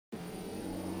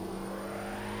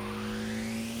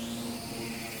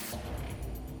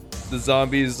The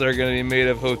zombies are gonna be made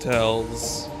of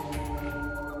hotels.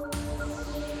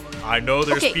 I know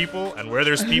there's people, and where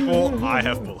there's people, I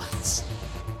have bullets.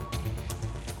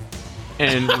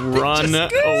 And run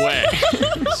away.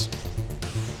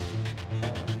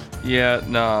 Yeah,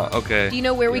 nah, okay. Do you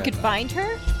know where we could find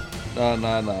her?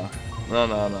 No.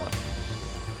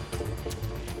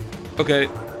 Okay.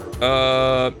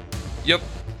 Yep.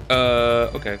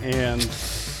 Okay. And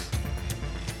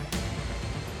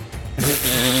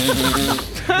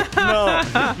no,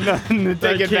 That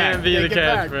take it back. can't be the Take it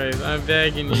back. catchphrase. I'm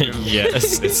begging you.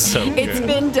 Yes, it's so good. It's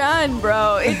been done,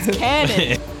 bro. It's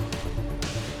canon.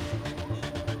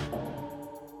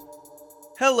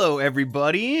 Hello,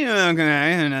 everybody. Welcome to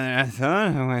another episode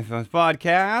of my first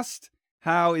podcast.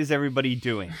 How is everybody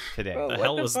doing today? What the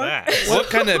hell was that? What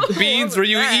kind of beans were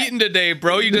you eating today,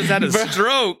 bro? You just had a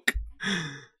stroke.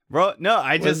 Bro, no,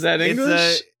 I just... Was that it's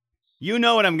English? you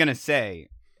know what I'm going to say.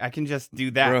 I can just do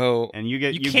that. Bro. And you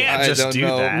get... You can't I just don't do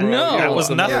know, that. bro. No, that was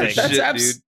Some nothing. other That's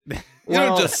shit, dude. You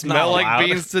don't just it's not smell like allowed.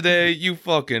 beans today. You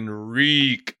fucking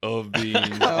reek of beans.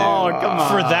 Oh, dude. come on.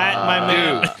 For that, my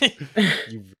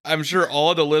man. I'm sure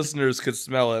all the listeners could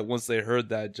smell it once they heard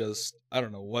that. Just, I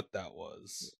don't know what that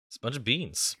was. It's a bunch of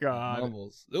beans. God.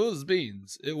 Almost. It was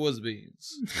beans. It was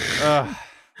beans.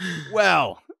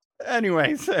 Well,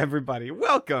 anyways, everybody,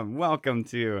 welcome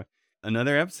to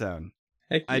another episode.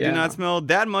 Heck I yeah. do not smell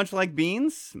that much like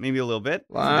beans, maybe a little bit.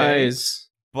 today, Lies.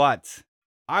 but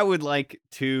I would like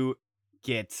to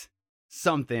get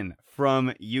something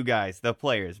from you guys, the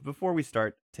players, before we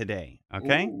start today.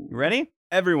 Okay? Ooh. You ready?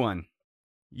 Everyone,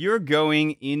 you're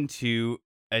going into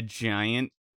a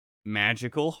giant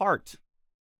magical heart.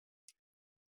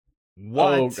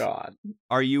 What Oh God.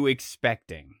 are you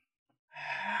expecting?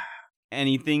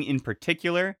 Anything in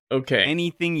particular? Okay.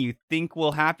 Anything you think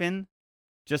will happen?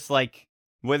 Just like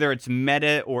whether it's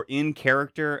meta or in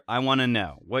character, I want to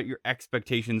know what your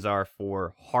expectations are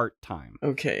for heart time.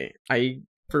 Okay. I,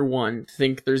 for one,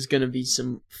 think there's gonna be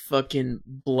some fucking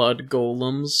blood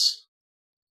golems,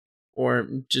 or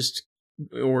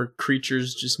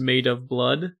creatures just made of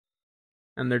blood,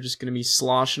 and they're just gonna be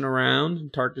sloshing around.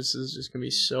 And Tarkus is just gonna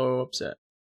be so upset.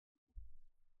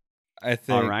 I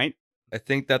think. All right. I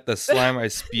think that the slime I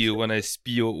spew, when I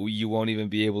spew it, you won't even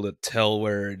be able to tell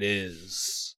where it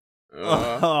is.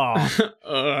 Oh,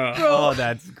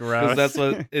 that's gross. Because that's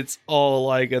what it's all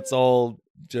like. It's all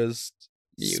just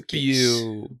Mucus.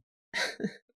 spew.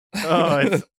 Oh,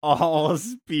 it's all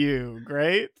spew.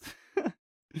 Great.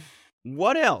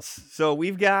 What else? So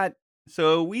we've got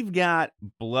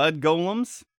blood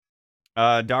golems.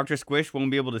 Dr. Squish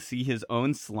won't be able to see his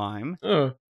own slime.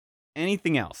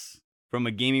 Anything else from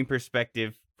a gaming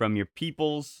perspective, from your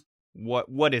peoples?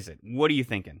 What is it? What are you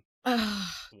thinking?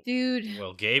 Dude.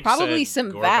 Well, Gabe Probably said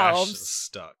some Gorbash valves. is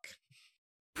stuck.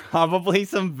 Probably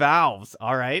some valves.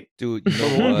 All right. Dude, you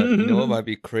know what? You know what might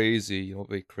be crazy? You know what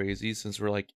might be crazy? Since we're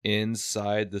like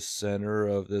inside the center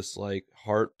of this like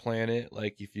heart planet,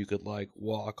 like if you could like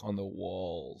walk on the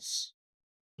walls.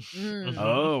 Mm.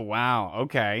 Oh, wow.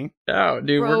 Okay. Oh,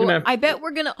 dude, Bro, we're gonna have I bet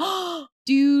we're gonna.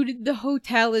 Dude, the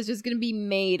hotel is just gonna be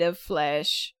made of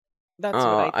flesh. That's what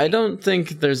I think. I don't think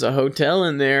there's a hotel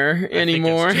in there think it's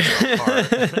anymore. just a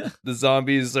heart. The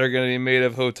zombies are gonna be made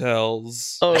of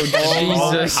hotels. Oh, All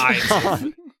Jesus. kinds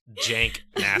of jank,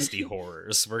 nasty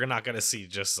horrors. We're not gonna see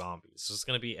just zombies. There's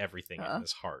gonna be everything in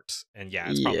this heart. And yeah,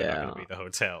 it's probably not Yeah. gonna be the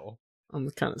hotel. I'm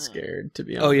kind of scared, to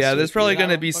be honest. Oh yeah, there's with probably you.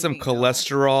 gonna I be don't some fucking know.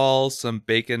 cholesterol, some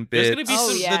bacon There's bits. gonna be Oh,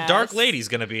 some. yes. The Dark Lady's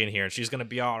gonna be in here, and she's gonna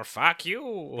be all "fuck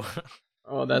you."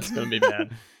 Oh, that's gonna be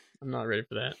bad. I'm not ready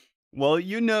for that. Well,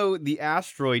 you know, the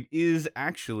asteroid is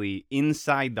actually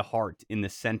inside the heart in the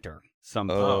center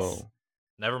someplace. Oh.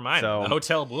 Never mind. So- The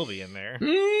hotel will be in there.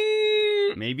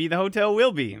 Maybe the hotel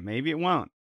will be. Maybe it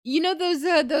won't. You know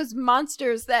those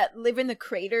monsters that live in the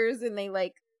craters and they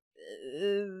like,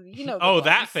 you know. the Oh,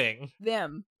 that ones. thing.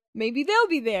 Them. Maybe they'll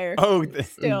be there. Oh,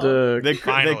 Still. the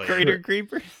Finally. crater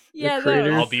creepers? yeah, the craters.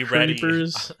 those. I'll be ready.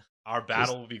 Creepers. Our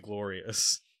battle will be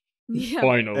glorious. Yeah.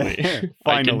 Finally.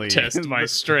 Finally.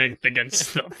 strength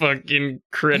against the fucking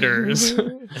critters.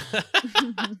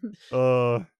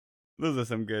 Those are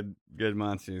some good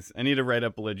monsters. I need to write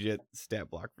up a legit stat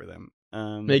block for them.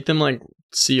 Make them like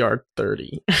CR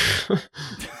 30.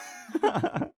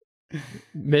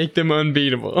 Make them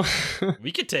unbeatable.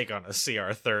 We could take on a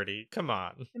CR30. Come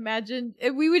on. Imagine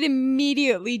we would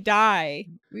immediately die.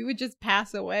 We would just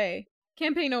pass away.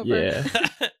 Campaign over. Yeah.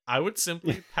 I would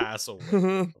simply pass away.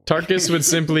 Tarkus would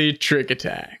simply trick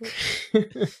attack.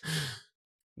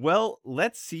 Well,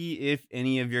 let's see if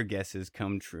any of your guesses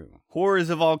come true. Horrors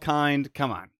of all kind,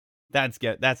 come on. That's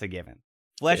a given.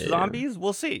 Flesh Yeah. zombies,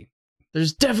 we'll see.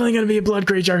 There's definitely gonna be a blood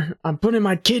creature. I'm putting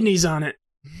my kidneys on it.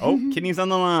 Oh, kidneys on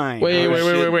the line. Wait.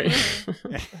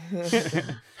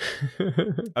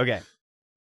 Okay.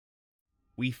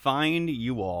 We find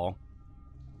you all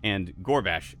and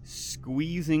Gorbash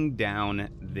squeezing down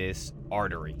this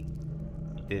artery.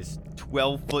 This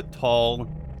 12-foot tall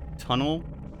tunnel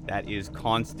that is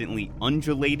constantly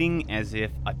undulating as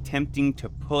if attempting to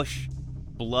push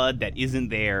blood that isn't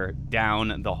there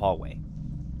down the hallway.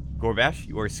 Gorbash,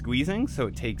 you are squeezing, so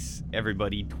it takes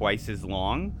everybody twice as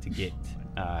long to get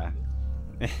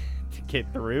to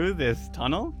get through this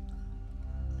tunnel.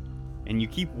 And you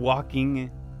keep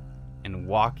walking and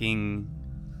walking,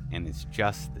 and it's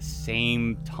just the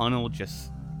same tunnel,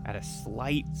 just at a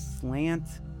slight slant.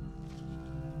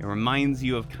 It reminds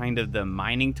you of kind of the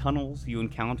mining tunnels you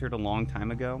encountered a long time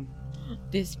ago.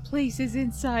 This place is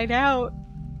inside out.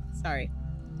 Sorry.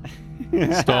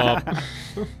 Stop.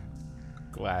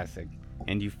 Classic.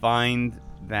 And you find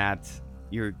that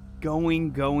you're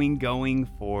going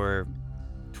for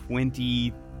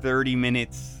 20, 30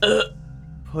 minutes,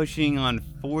 pushing on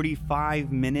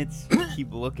 45 minutes. You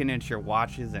keep looking at your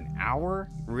watches, an hour?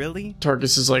 Really?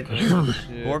 Tarkus is like,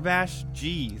 Gorbash,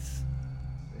 jeez.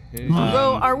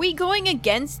 Bro, are we going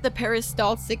against the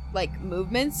peristaltic, like,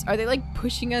 movements? Are they, like,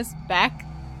 pushing us back?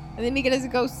 Are they making us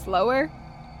go slower?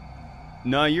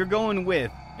 No, you're going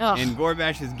with. Oh. And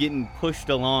Gorbash is getting pushed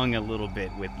along a little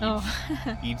bit with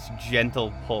each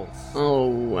gentle pulse.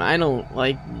 oh, I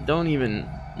don't even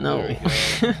know.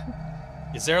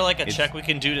 Is there like a check we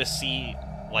can do to see,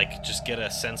 like, just get a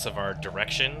sense of our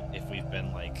direction if we've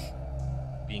been like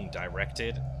being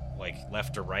directed, like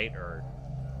left or right or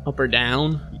Up or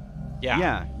down?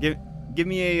 yeah? Yeah. Give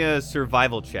me a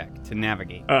survival check to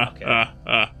navigate.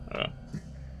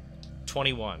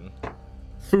 21.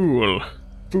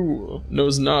 Fool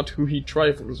knows not who he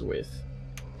trifles with.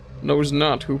 Knows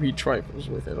not who he trifles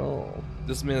with at all.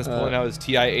 This man's pulling out his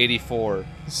TI-84.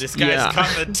 This guy's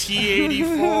got the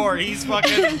T-84. He's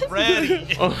fucking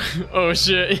ready. Oh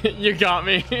shit, you got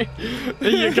me.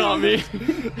 You got me.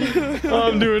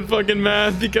 I'm doing fucking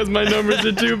math because my numbers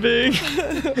are too big.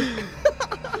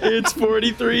 It's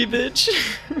 43, bitch.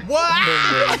 What?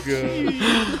 Oh my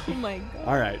god. Oh my god.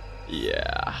 All right.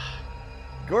 Yeah.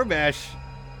 Gorbash,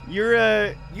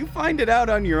 you find it out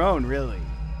on your own, really.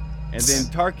 And then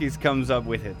Tarkus comes up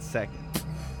with it second.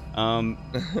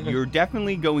 You're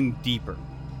definitely going deeper.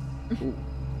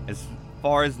 As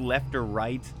far as left or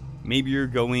right, maybe you're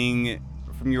going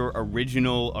from your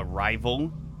original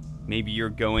arrival. Maybe you're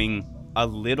going a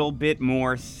little bit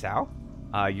more south.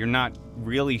 You're not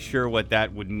really sure what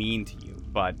that would mean to you,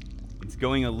 but it's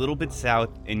going a little bit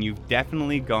south, and you've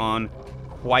definitely gone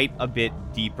quite a bit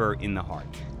deeper in the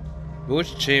heart.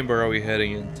 Which chamber are we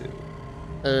heading into?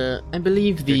 I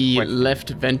believe the question.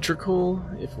 left ventricle,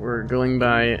 if we're going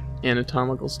by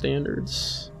anatomical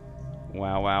standards.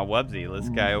 Wow, Wubsy, this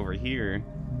guy over here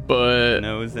But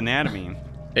knows anatomy.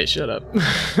 hey, shut up.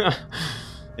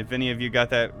 If any of you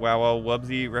got that Wow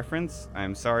Wubsy reference,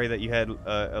 I'm sorry that you had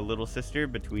a little sister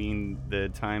between the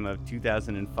time of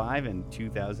 2005 and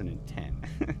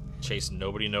 2010. Chase,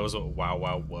 nobody knows what Wow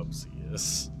Wow Wubsy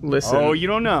is. Listen. Oh, you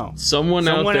don't know. Someone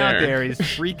out there is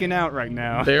freaking out right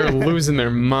now. they're losing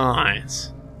their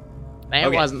minds. That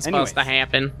Okay, wasn't supposed to anyways.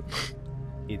 happen.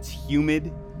 It's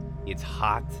humid. It's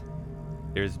hot.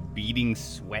 There's beading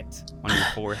sweat on your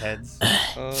foreheads.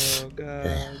 Oh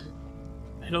god.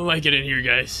 I don't like it in here,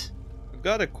 guys. I've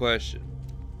got a question.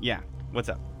 Yeah, what's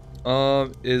up?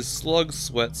 Is slug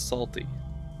sweat salty?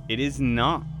 It is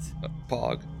not.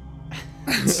 Pog.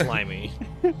 Slimy.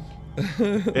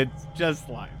 It's just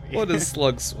slimy. What is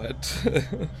slug sweat?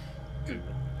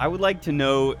 I would like to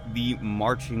know the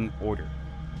marching order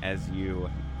as you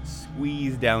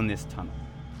squeeze down this tunnel.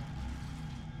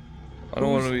 I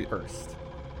don't want to Who's be first.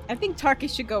 I think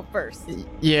Tarkus should go first.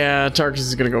 Yeah, Tarkus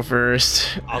is gonna go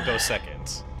first. I'll go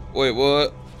second. Wait,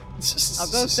 what?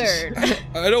 I'll go third.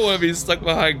 I don't want to be stuck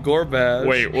behind Gorbash.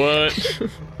 Wait,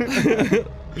 what?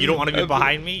 You don't want to be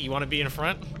behind me? You want to be in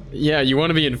front? Yeah, you want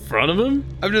to be in front of him?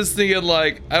 I'm just thinking,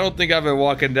 like, I don't think I've been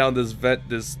walking down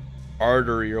this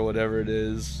artery or whatever it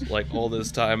is, like, all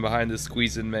this time behind this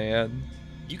squeezing man.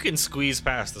 You can squeeze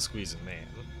past the squeezing man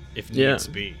if Yeah. needs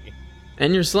be.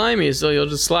 And you're slimy, so you'll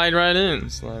just slide right in.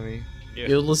 Slimy. Yeah.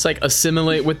 You'll just like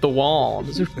assimilate with the wall.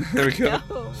 There we go.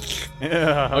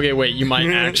 No. Okay, wait, you might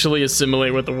actually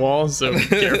assimilate with the wall, so be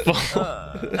careful.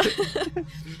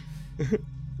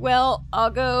 Well, I'll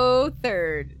go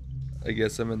third. I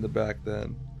guess I'm in the back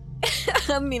then.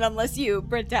 I mean, unless you,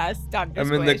 Britas, Dr.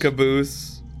 I'm in the Squish.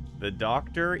 caboose. The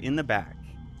doctor in the back.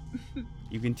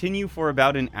 You continue for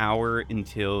about an hour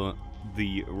until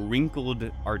the wrinkled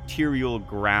arterial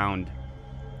ground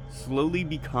slowly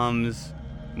becomes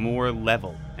more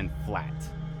level and flat.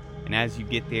 And as you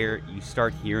get there, you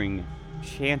start hearing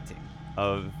chanting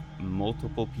of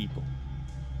multiple people.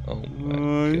 Oh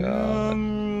my god.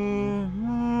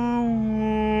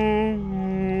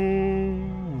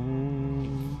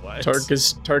 What?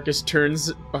 Tarkus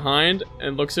turns behind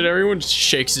and looks at everyone, just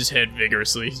shakes his head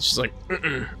vigorously. He's just like,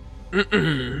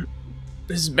 this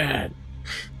is bad.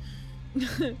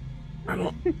 I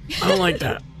don't like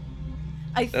that.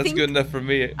 That's good enough for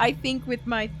me. I think with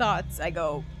my thoughts, I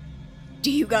go,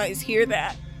 do you guys hear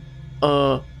that?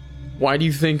 Why do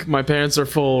you think my pants are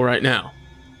full right now?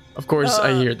 Of course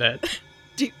I hear that.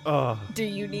 Do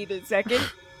you need a second?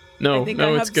 No, I think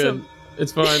no, I it's have good. some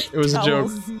It's fine. It was a joke.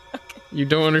 towels. You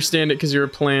don't understand it because you're a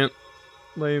plant.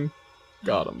 Lame.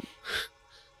 Got him.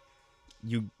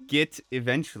 You get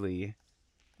eventually,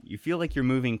 you feel like you're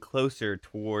moving closer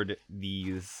toward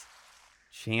these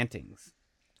chantings.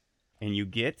 And you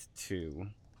get to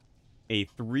a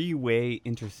four-way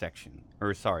intersection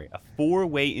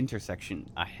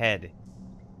ahead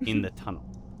in the tunnel.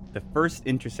 The first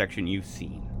intersection you've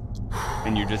seen.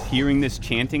 And you're just hearing this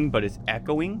chanting, but it's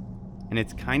echoing, and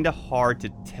it's kind of hard to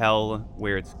tell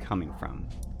where it's coming from.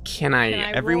 Can I? Can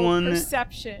I everyone- roll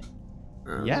perception?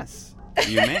 Yes,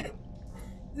 you may.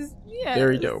 Yeah.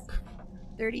 Very dope.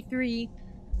 33.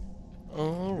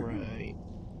 All right.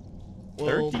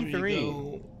 Well,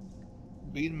 33.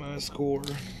 Beat my score.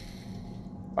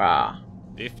 Wow.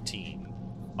 15.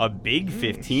 A big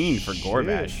 15 for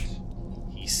Gorbash.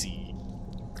 He see.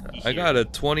 I got a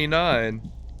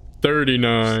 29.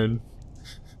 39.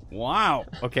 Wow.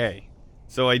 Okay.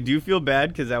 So I do feel bad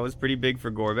because that was pretty big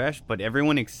for Gorbash, but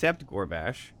everyone except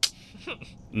Gorbash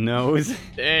knows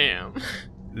Damn.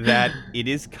 that it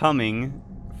is coming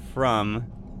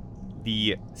from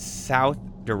the south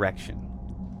direction.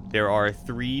 There are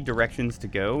 3 directions to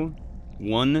go.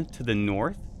 One to the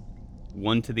north,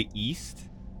 one to the east,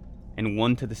 and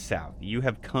one to the south. You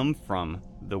have come from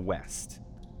the west.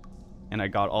 And I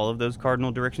got all of those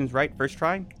cardinal directions right first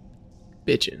try.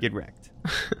 Bitchin'. Get wrecked.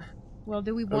 Well,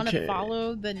 do we want to Okay.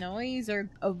 follow the noise or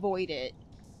avoid it?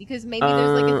 Because maybe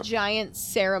there's like Uh, a giant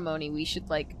ceremony we should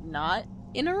like not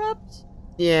interrupt.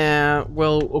 Yeah,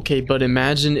 well, okay, but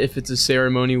imagine if it's a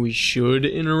ceremony we should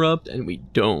interrupt and we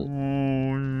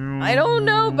don't. I don't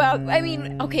know about. I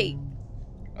mean, okay.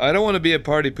 I don't want to be a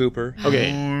party pooper. Okay,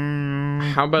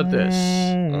 how about this?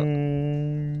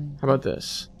 How about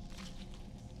this?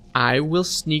 I will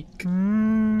sneak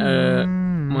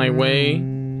my way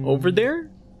over there,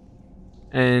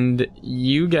 and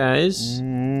you guys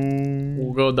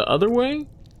will go the other way.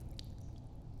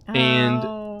 And-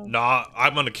 Oh. Nah,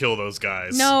 I'm gonna kill those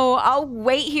guys. No, I'll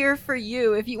wait here for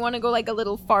you if you want to go like a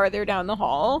little farther down the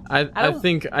hall. I don't-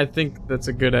 think that's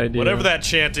a good idea. Whatever that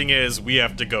chanting is, we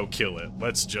have to go kill it.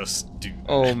 Let's just do that.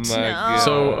 Oh my god.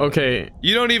 So okay,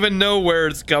 You don't even know where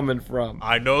it's coming from.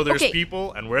 I know there's Okay.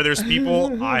 people, and where there's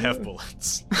people, I have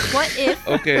bullets. What if?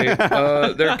 Okay,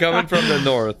 they're coming from the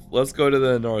north. Let's go to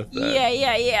the north then.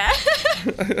 Yeah.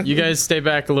 you guys stay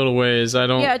back a little ways. I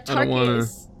don't. Yeah, I don't want to.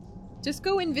 Tarkus. Just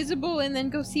go invisible and then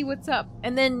go see what's up,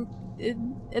 and then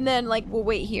like we'll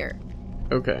wait here.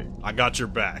 Okay. I got your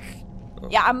back.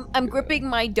 Yeah, I'm gripping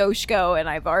my Doshko, and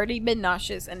I've already been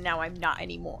nauseous, and now I'm not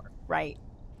anymore. Right?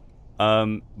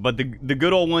 But the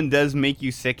good old one does make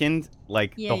you sickened,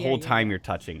 like Yeah, the whole yeah. time you're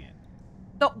touching it,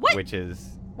 The what? which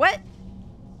is What?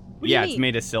 What do yeah, you it's mean?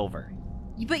 made of silver.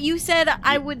 But you said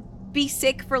I would be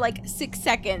sick for like 6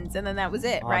 seconds, and then that was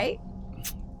it, Oh, right?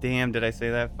 Damn, did I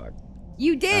say that? Fuck.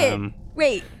 You did.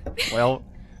 Wait. Well,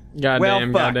 Goddamn. well,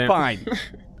 fuck. Goddamn. Fine.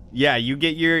 Yeah, you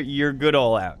get your good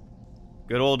ol' out.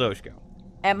 Good old Doshko.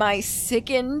 Am I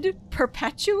sickened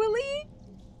perpetually?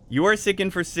 You are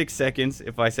sickened for 6 seconds.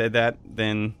 If I said that,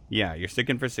 then yeah, you're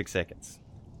sickened for 6 seconds.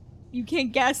 You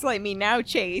can't gaslight me now,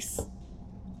 Chase.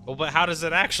 Well, but how does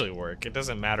it actually work? It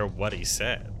doesn't matter what he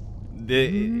said.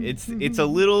 It's a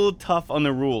little tough on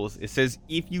the rules. It says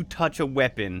if you touch a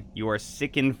weapon, you are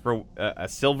sickened for a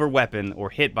silver weapon or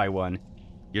hit by one.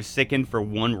 You're sickened for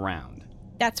 1 round.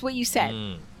 That's what you said.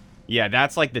 Yeah,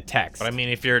 that's like the text. But I mean,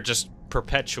 if you're just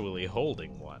perpetually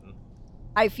holding one.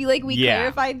 I feel like we Yeah.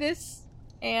 clarified this,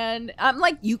 and I'm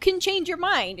like, you can change your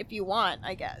mind if you want,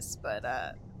 I guess. But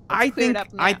I clear it think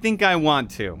up now. I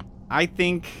want to. I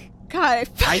think God,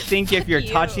 I think if you're fuck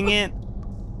you. touching it,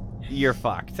 you're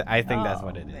fucked. I think that's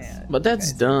what it is. Man. But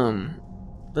that's dumb.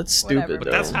 That's stupid. Whatever. But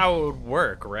though. that's how it would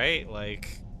work, right?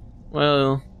 Like,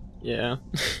 Well, yeah.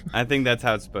 I think that's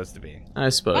how it's supposed to be. I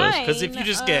suppose. Fine. because if you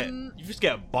just get Um,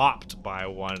 bopped by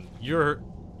one, you're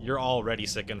you're already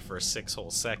sickened for 6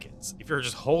 whole seconds. If you're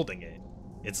just holding it,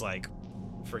 it's like,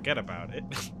 forget about it.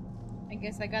 I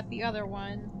guess I got the other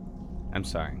one. I'm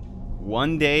sorry.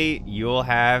 One day you'll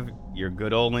have your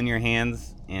good old in your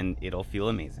hands, and it'll feel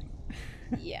amazing.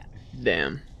 Yeah.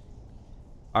 Damn.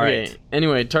 All right. Okay,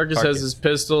 anyway, Tarkus has Tarkus. his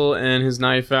pistol and his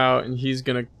knife out, and he's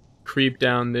gonna creep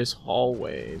down this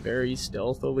hallway very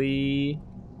stealthily.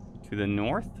 To the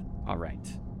north? All right.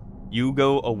 You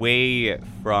go away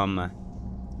from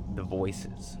the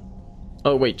voices.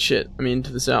 Oh wait, shit. I mean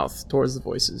to the south, towards the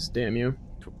voices. Damn you.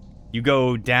 You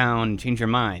go down, change your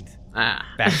mind. Ah.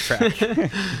 Backtrack.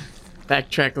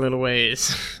 Backtrack a little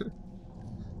ways.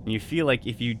 And you feel like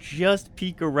if you just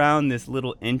peek around this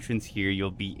little entrance here,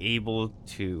 you'll be able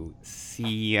to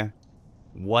see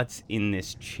what's in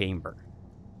this chamber.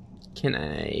 Can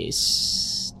I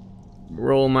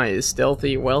roll my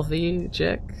stealthy wealthy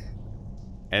check?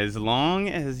 As long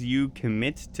as you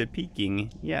commit to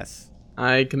peeking, yes.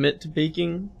 I commit to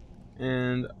peeking,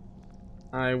 and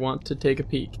I want to take a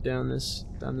peek down this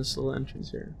little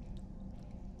entrance here.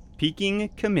 Peeking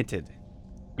committed.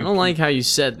 I don't like how you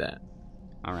said that.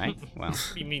 All right, well.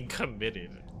 What do you mean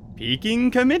committed? Peeking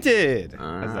committed.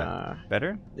 How's that?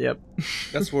 Better? Yep.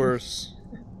 That's worse.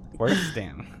 Worse?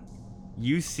 Damn.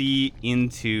 You see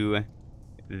into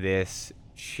this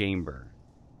chamber,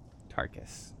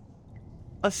 Tarkus.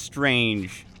 A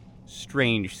strange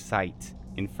sight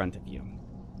in front of you.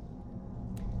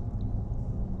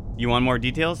 You want more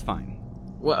details? Fine.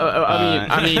 Well,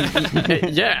 I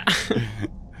mean, yeah.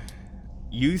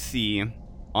 You see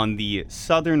on the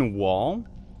southern wall,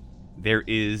 there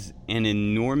is an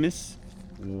enormous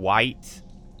white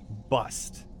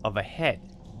bust of a head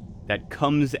that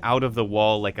comes out of the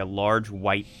wall like a large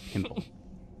white pimple.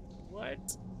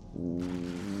 What?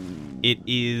 It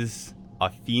is a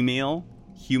female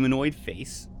humanoid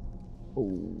face.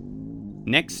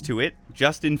 Next to it,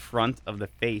 just in front of the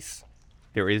face,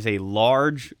 there is a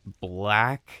large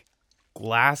black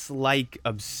glass-like,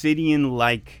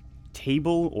 obsidian-like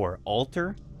table or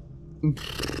altar.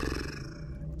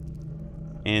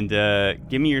 And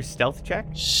give me your stealth check.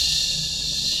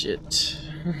 Shit.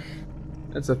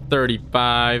 That's a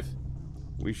 35.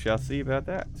 We shall see about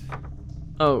that.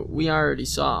 Oh, we already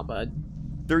saw, bud.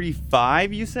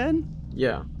 35, you said?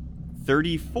 Yeah.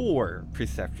 34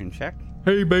 perception check.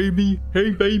 Hey, baby.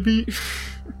 Hey, baby.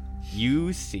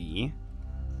 You see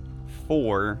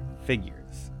 4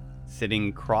 figures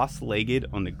sitting cross-legged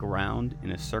on the ground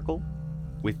in a circle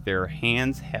with their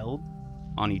hands held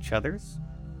on each other's.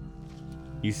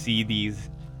 You see these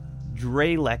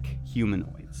Dralek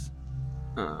humanoids.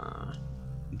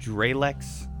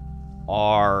 Draleks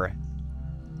are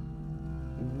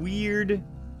weird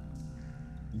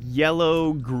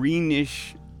yellow,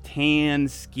 greenish, tan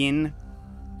skin.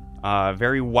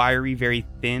 Very wiry, very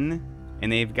thin.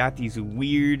 And they've got these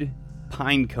weird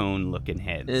pine cone looking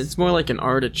heads. It's more like an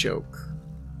artichoke.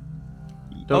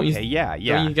 Don't yeah.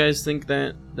 Don't you guys think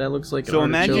that looks like So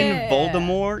an artichoke? imagine Yeah.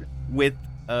 Voldemort with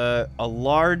a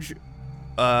large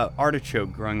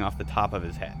artichoke growing off the top of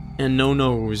his head. And no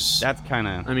nose. That's kind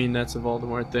of... I mean, that's a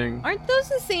Voldemort thing. Aren't those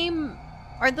the same?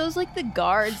 Are those like the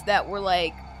guards that were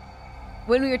like,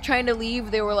 when we were trying to leave,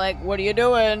 they were like, "What are you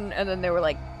doing?" And then they were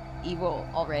like, evil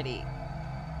already.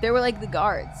 They were like the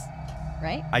guards,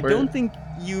 right? I Where- don't think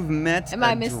you've met Am a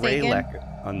I mistaken?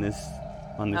 Dralek on this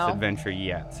No. adventure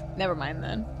yet. Never mind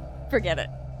then. Forget it.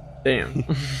 Damn.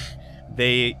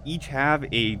 They each have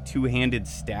a two-handed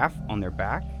staff on their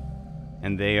back,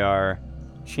 and they are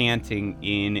chanting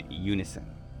in unison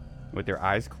with their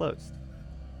eyes closed.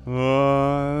 Oh,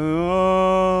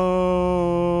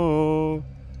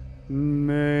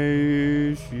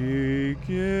 may she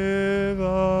give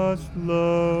us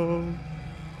love.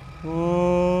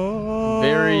 Oh.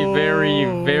 Very, very,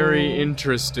 very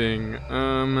interesting.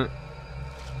 I'm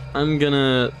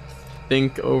gonna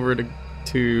think over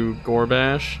to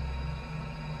Gorbash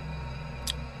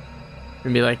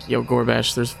and be like, "Yo,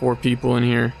 Gorbash, there's 4 people in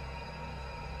here.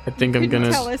 I think I'm Couldn't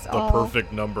gonna. tell us The all.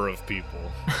 perfect number of people.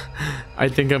 I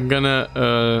think I'm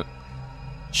gonna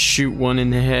shoot one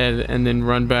in the head and then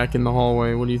run back in the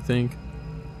hallway. What do you think?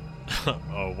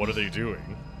 Oh, what are they doing?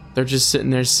 They're just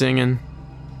sitting there singing.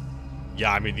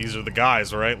 Yeah, I mean, these are the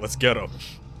guys, right? Let's get them.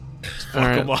 All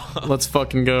right, Fuck 'em up. let's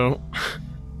fucking go.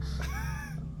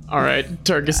 All right,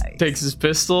 Tarkus takes his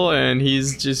pistol and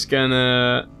he's just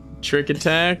gonna trick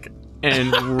attack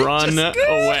and run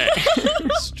away.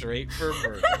 Straight for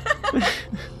murder.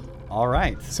 All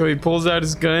right. So he pulls out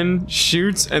his gun,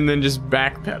 shoots, and then just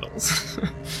backpedals.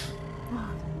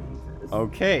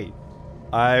 Okay.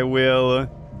 I will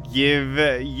give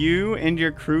you and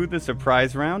your crew the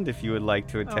surprise round if you would like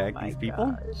to attack these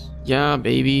people. Yeah,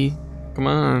 baby. Come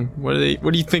on. What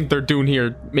do you think they're doing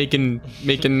here? Making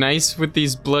nice with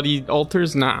these bloody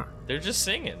altars? Nah. They're just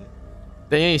singing.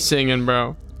 They ain't singing,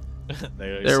 bro.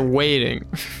 They're waiting.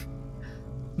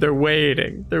 They're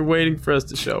waiting. They're waiting for us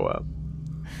to show up.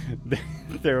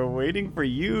 They're waiting for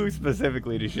you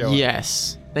specifically to show up.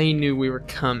 Yes. They knew we were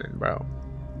coming, bro.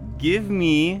 Give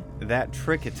me that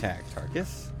trick attack,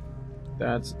 Tarkus.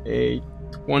 That's a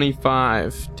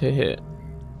 25 to hit.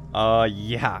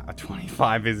 Yeah, a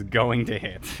 25 is going to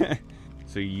hit.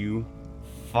 So you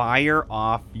fire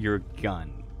off your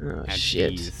gun Oh, at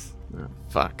shit. these Oh,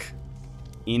 fuck.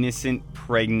 innocent,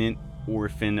 pregnant,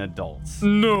 orphan adults.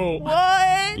 No.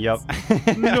 What? Yep.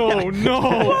 No, no.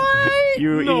 What?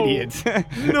 You No. idiot.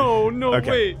 No,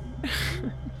 Okay.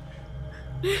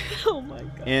 wait. Oh my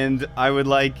god. And I would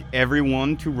like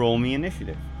everyone to roll me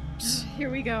initiative. Here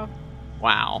we go.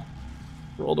 Wow.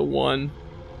 Rolled a 1.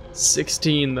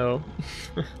 16, though.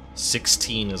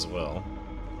 16 as well.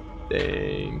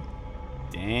 Dang.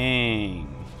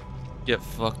 Dang. Get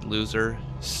fucked, loser.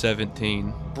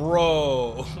 17.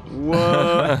 Bro.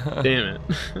 What? Damn it.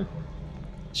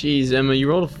 Jeez, Emma, you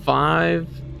rolled a 5?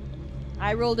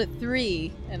 I rolled a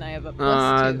 3, and I have a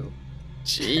plus 2.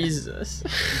 Jesus.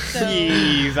 So,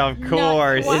 Jeez, of not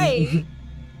course. quite.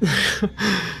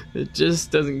 It just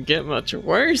doesn't get much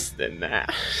worse than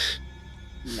that.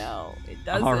 No, it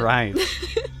doesn't. All right.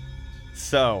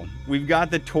 So, we've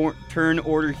got the turn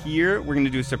order here. We're going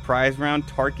to do a surprise round.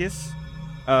 Tarkus,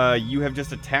 you have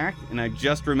just attacked, and I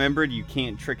just remembered you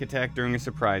can't trick attack during a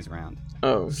surprise round.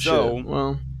 Oh, So- shit.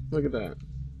 Well, look at that.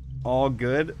 All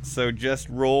good. So just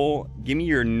roll. Give me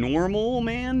your normal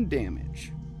man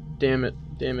damage. Damn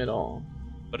it all.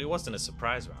 But it wasn't a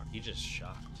surprise round. He just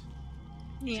shot.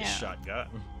 Yeah. Just shot gun.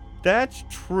 That's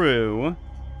true,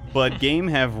 but game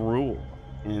have rule.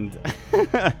 And,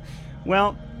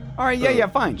 well, all right, yeah,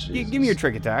 fine. Give me your Jesus.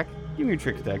 trick attack. Give me your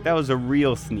trick attack. That was a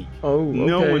real sneak. Oh, okay.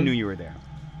 No one knew you were there.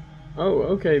 Oh,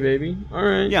 okay, baby. All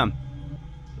right. Yeah,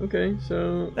 Okay,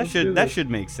 so that let's do should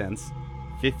this. make sense.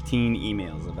 15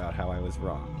 emails about how I was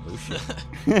wrong. Oh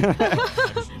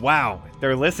shit. Wow,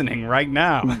 they're listening right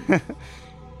now.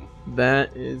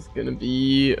 That is gonna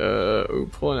be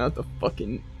pulling out the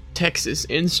fucking Texas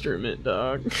Instrument,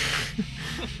 dog.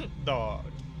 Dog.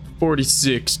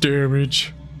 46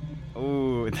 damage.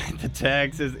 Ooh, the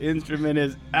Texas Instrument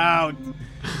is out.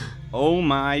 Oh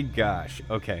my gosh.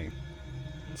 Okay.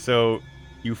 So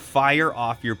you fire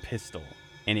off your pistol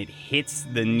and it hits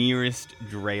the nearest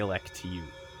Dralek to you.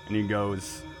 And he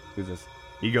goes, who's this?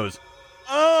 He goes,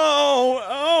 oh.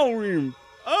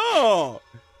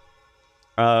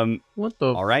 What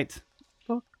the All right.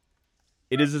 fuck?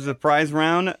 It is a surprise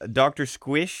round. Dr.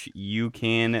 Squish, you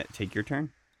can take your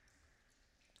turn.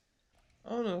 I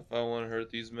don't know if I want to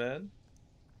hurt these men.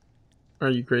 Are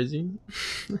you crazy?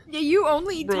 Yeah, you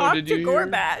only Bro, talked did to you hear?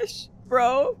 Gorbash,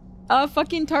 bro.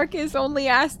 Fucking Tarkus only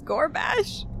asked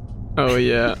Gorbash. Oh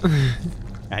yeah.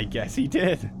 I guess he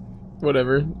did.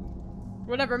 Whatever.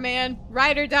 Whatever, man.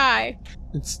 Ride or die.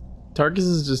 It's Tarkus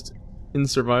is just in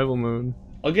survival mode.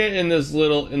 I'll get in this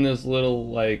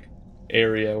little like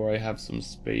area where I have some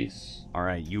space. All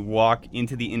right, you walk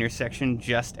into the intersection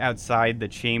just outside the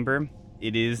chamber.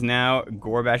 It is now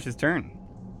Gorbash's turn.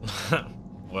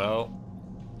 Well,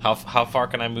 how far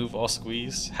can I move all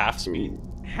squeeze? Half speed.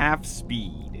 Half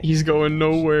speed. He's going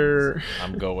nowhere.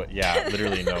 I'm going, yeah,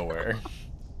 literally nowhere.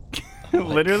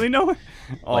 Literally nowhere.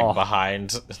 Like Oh,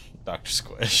 behind Dr.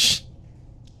 Squish.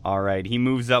 all right, he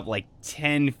moves up like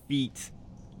 10 feet,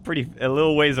 a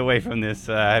little ways away from this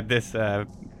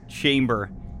chamber.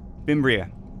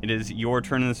 Fimbria, it is your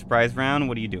turn in the surprise round.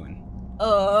 What are you doing?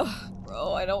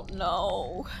 Bro, I don't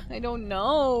know.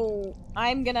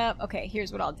 Okay,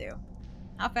 here's what I'll do.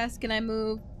 How fast can I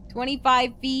move?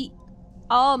 25 feet.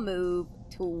 I'll move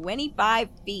 25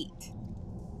 feet.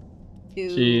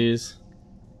 Jeez.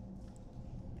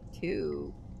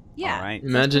 Yeah. All right,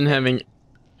 Imagine having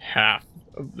half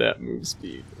of that move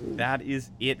speed. Ooh. that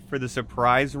is it for the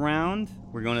surprise round.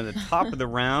 We're going to the top of the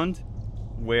round,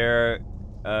 where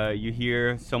you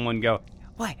hear someone go,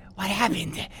 "What? What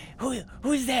happened?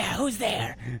 Who's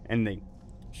there? And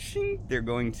they're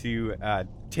going to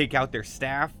take out their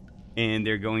staff, and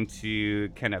they're going to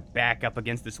kind of back up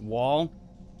against this wall.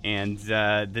 And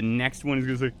the next one is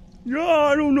going to say, "Yeah,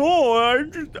 I don't know.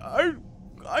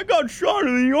 I got shot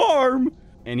in the arm."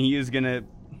 And he is going to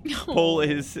pull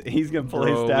his Bro, staff we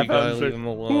out gotta and say, leave him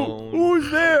alone. Who's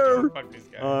there? Fuck these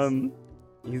guys.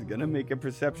 He's gonna make a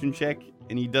perception check,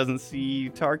 and he doesn't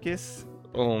see Tarkus.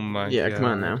 Oh my god. Yeah, come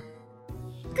on now.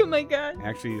 Oh my god.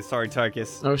 Actually, sorry,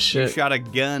 Tarkus. Oh You shit. shot a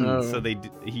gun, Oh. so he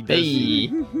does.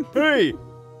 Hey.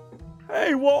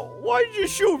 Hey, why'd you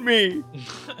shoot me?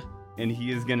 And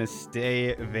he is gonna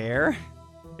stay there.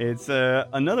 It's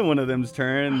another one of them's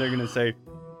turn. They're gonna say,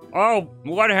 "Oh,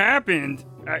 what happened?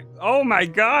 Oh my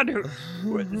God,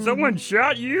 someone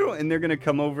shot you!" And they're gonna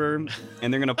come over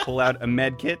and they're gonna pull out a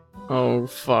med kit. Oh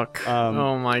fuck. Um,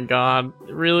 Oh my god.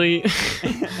 Really?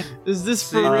 Is this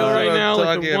for See, real this is right what I'm now?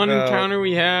 Like the talking one about. encounter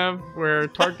we have where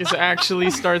Tarkus actually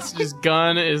starts just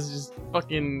gun is just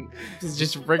fucking is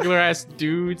just regular ass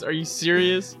dudes. Are you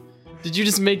serious? Did you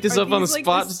just make this Are up on the these, like,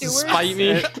 spot the just to stewards? spite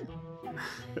me?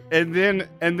 And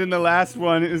then the last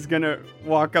one is gonna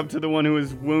walk up to the one who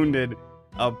is wounded,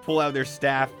 pull out their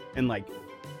staff and like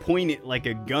point it like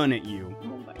a gun at you,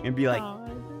 and be like,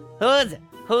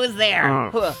 Who's there?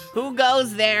 Oh. Who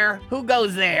goes there? Who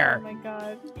goes Oh there? my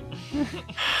god.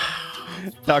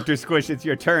 "Dr. Squish, it's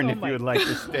your turn Oh if my you would like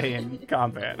to stay in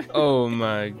combat." Oh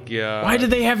my god. Why do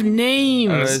they have I would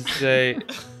names? say,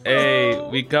 hey,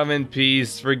 we come in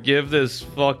peace. Forgive this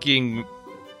fucking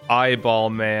eyeball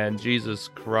man. Jesus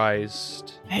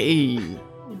Christ. Hey.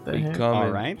 What the We heck? come All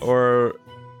in, right. or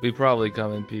we probably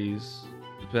come in peace.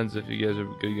 Depends if you guys are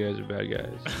good guys or bad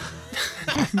guys.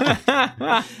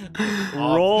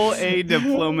 Roll a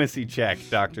diplomacy check,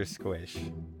 Dr. Squish.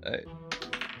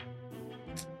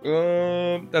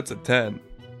 That's a 10.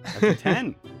 That's a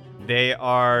 10. They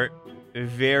are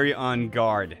very on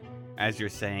guard as you're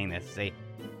saying this. Say,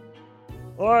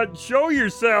 show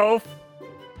yourself.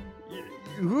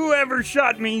 Whoever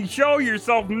shot me, show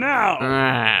yourself now.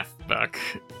 Ah, fuck.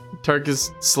 Tarkus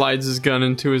slides his gun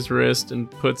into his wrist and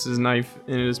puts his knife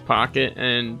in his pocket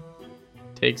and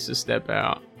takes a step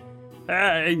out.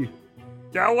 Hey,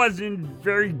 that wasn't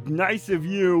very nice of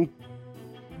you.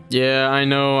 Yeah, I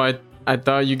know. I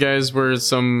thought you guys were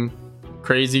some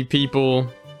crazy people.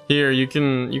 Here, you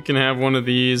can have one of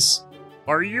these.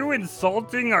 Are you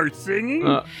insulting our singing?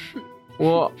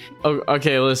 Well,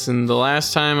 okay, listen. The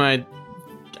last time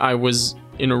I was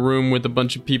in a room with a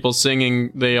bunch of people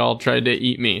singing, they all tried to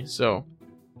eat me, so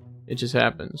it just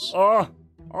happens. Oh,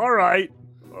 all right.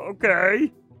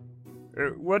 Okay.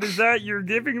 What is that you're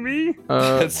giving me?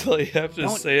 That's all you have to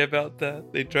don't- say about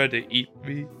that. They tried to eat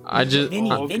me. I just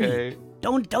Vinny, Okay. Vinny.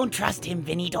 Don't trust him,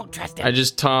 Vinny. Don't trust him. I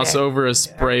just toss over a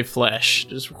spray flesh.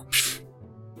 Just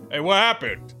Hey, what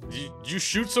happened? Did you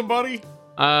shoot somebody?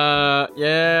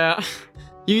 yeah.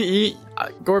 You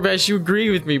Gorbash, you agree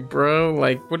with me, bro?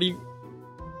 Like, what do you?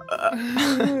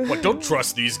 What? Don't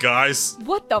trust these guys.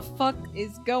 What the fuck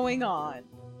is going on?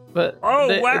 But Oh,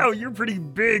 they- wow, you're pretty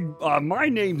big. My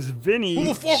name's Vinny. Who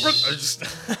the fuck? I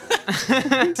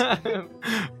just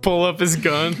pull up his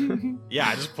gun. yeah,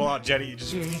 I just pull out Jenny.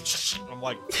 Just I'm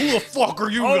like, who the fuck are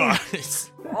you Oh.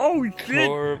 guys? Oh, shit.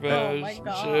 Corbash, Oh my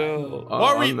God. chill.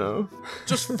 Why are we- no.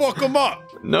 Just fuck them up.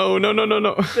 No.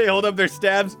 They hold up their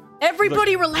stabs.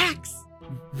 Everybody relax.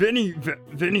 Vinny,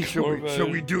 shall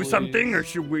we do Please. something or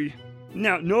should we?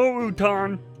 No,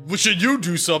 Uton. Well, should you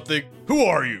do something? Who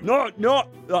are you? No.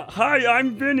 Hi,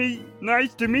 I'm Vinny.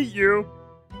 Nice to meet you.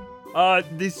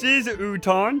 This is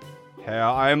Uton. Hey,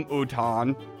 I'm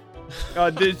Uton.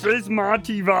 This is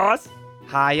Mativas.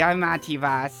 Hi, I'm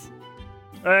Mativas.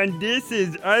 And this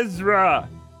is Ezra.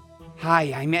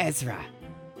 Hi, I'm Ezra.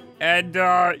 And,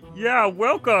 yeah,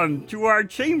 welcome to our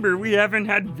chamber. We haven't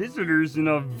had visitors in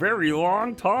a very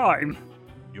long time.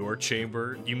 Your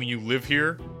chamber? You mean you live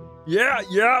here?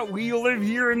 Yeah, we live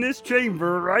here in this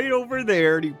chamber right over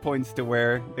there. And he points to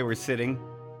where they were sitting.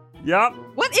 Yep.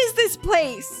 What is this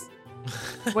place?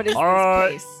 What is Uh,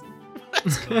 this place?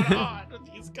 What's going on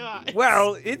with these guys?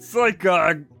 Well, it's like,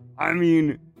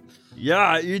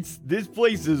 this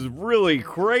place is really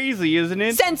crazy, isn't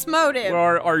it? Sense motive.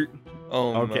 Our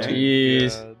Oh Okay. my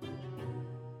Jeez. god.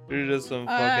 They're just some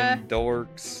Uh, fucking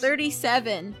dorks.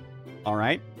 37. all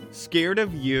right. Scared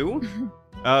of you.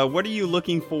 What are you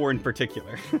looking for in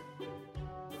particular?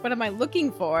 What am I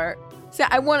looking for? So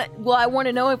I want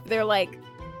to know if they're like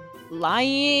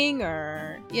lying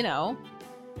or,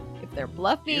 if they're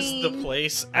bluffing. Is the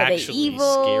place Are they actually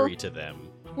evil? scary to them?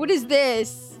 What is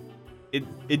this?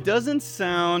 It doesn't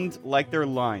sound like they're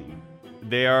lying.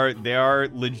 They are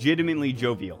legitimately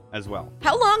jovial as well.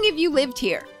 How long have you lived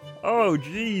here? Oh,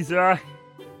 geez,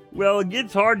 well, it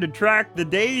gets hard to track the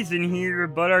days in here,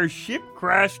 but our ship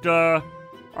crashed,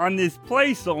 on this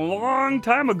place a long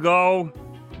time ago.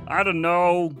 I don't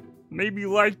know, maybe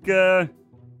like,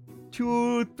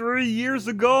 2-3 years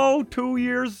ago, 2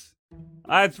 years.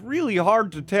 It's really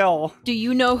hard to tell. Do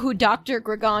you know who Dr.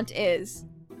 Gregant is?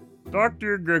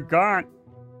 Dr. Gagant.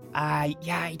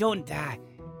 Yeah, I don't,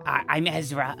 I'm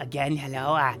Ezra again.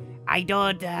 Hello. I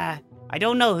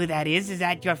don't know who that is. Is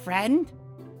that your friend?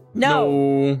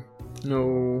 No.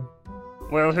 No.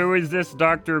 Well, who is this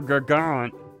Dr.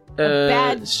 Gargant?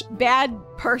 Bad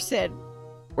person.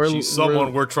 She's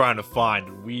someone we're trying to find,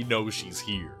 and we know she's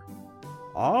here.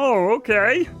 Oh,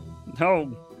 okay.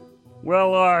 Oh,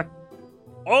 well,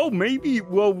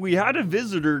 we had a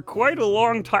visitor quite a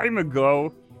long time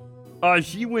ago.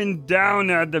 She went down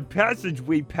the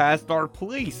passageway past our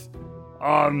place.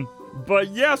 But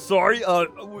yeah, sorry,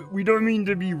 we don't mean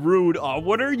to be rude.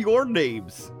 What are your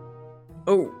names?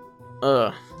 Oh,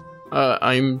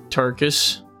 I'm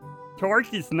Tarkus.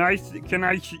 Tarkus, nice.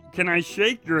 Can I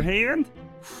shake your hand?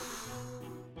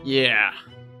 Yeah.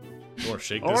 You want to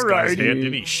shake this guy's Alrighty. hand?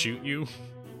 Did he shoot you?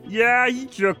 Yeah, he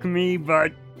shook me,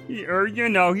 but he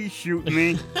shoot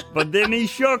me, but then he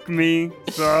shook me,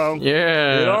 so it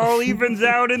Yeah. all evens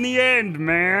out in the end,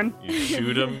 man. You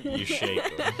shoot him, you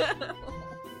shake him.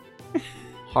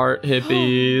 Heart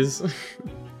hippies.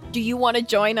 Do you want to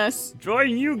join us?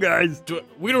 Join you guys.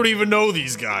 We don't even know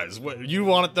these guys. What, you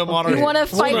wanted them on our... You wanna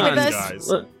fight with Hold on, us?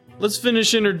 guys. Let's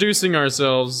finish introducing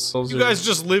ourselves. You guys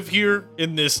just live here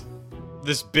in this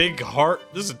big heart?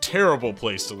 This is a terrible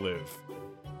place to live.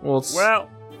 Well,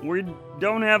 we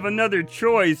don't have another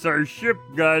choice. Our ship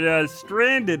got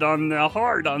stranded on the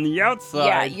heart on the outside.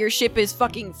 Yeah, your ship is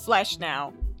fucking flesh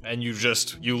now. And you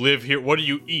live here. What do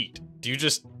you eat?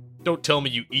 Don't tell me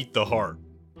you eat the heart.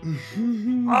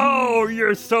 Oh,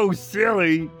 you're so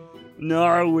silly.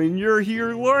 No, when you're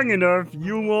here long enough,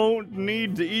 you won't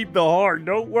need to eat the heart.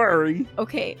 Don't worry.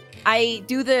 Okay, I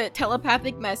do the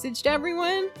telepathic message to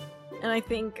everyone, and I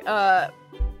think, I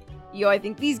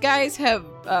think these guys have,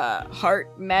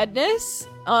 heart madness.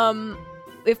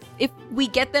 If we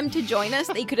get them to join us,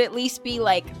 they could at least be,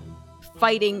 like,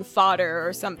 fighting fodder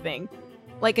or something.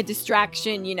 Like a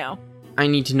distraction, you know. I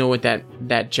need to know what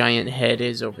that giant head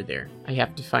is over there. I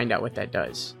have to find out what that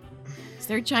does. Is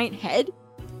there a giant head?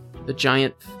 The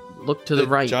giant. Look to the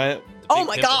right. Giant. Oh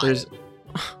my god!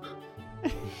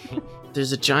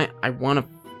 There's a giant.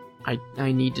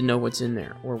 I need to know what's in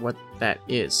there, or what that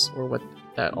is, or what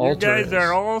that altar You guys is.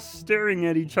 are all staring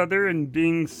at each other and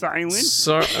being silent.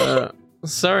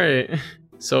 Sorry.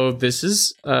 So this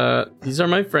is these are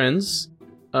my friends.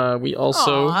 We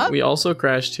also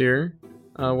crashed here.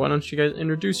 Why don't you guys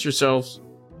introduce yourselves?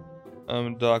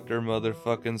 I'm Dr.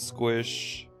 Motherfucking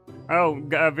Squish. Oh,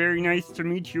 very nice to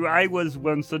meet you. I was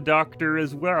once a doctor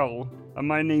as well.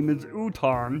 My name is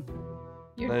Uton.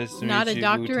 You're Nice to not meet a you,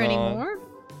 doctor Uton. anymore?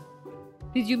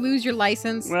 Did you lose your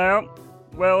license?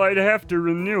 Well, I'd have to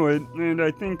renew it, and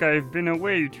I think I've been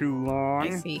away too long.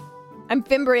 I see. I'm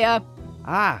Fimbria.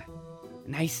 Ah,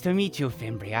 nice to meet you,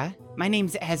 Fimbria. My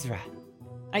name's Ezra.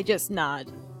 I just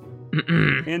nod.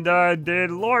 And the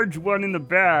large one in the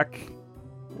back.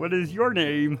 What is your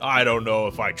name? I don't know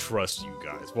if I trust you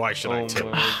guys. Why should I Oh tell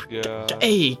you? my god.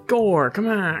 Hey, Gore, come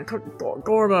on,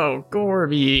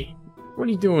 Gorby. What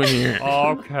are you doing here?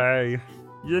 Okay.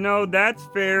 You know, that's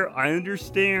fair. I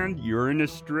understand. You're in a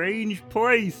strange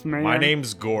place, man. My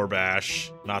name's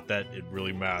Gorbash. Not that it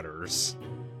really matters.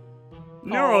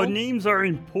 No, Aw. names are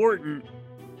important.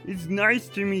 It's nice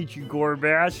to meet you,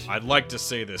 Gorbash. I'd like to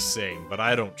say the same, but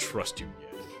I don't trust you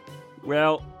yet.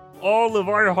 Well, all of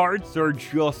our hearts are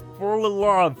just full of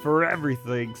love for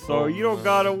everything, so you don't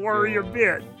gotta worry a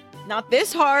bit. Not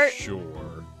this heart.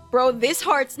 Sure. Bro, this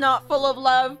heart's not full of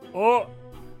love. Oh,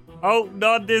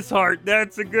 not this heart.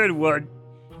 That's a good one.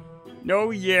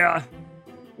 No, yeah.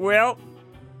 Well,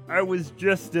 I was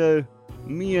just,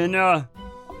 me and,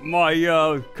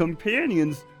 my,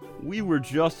 companions, we were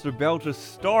just about to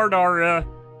start our,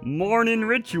 morning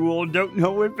ritual. Don't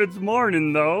know if it's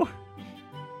morning, though.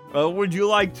 Would you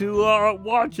like to,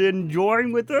 watch and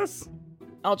join with us?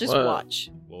 I'll just What?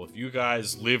 watch. Well, if you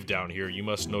guys live down here, you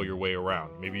must know your way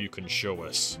around. Maybe you can show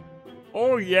us.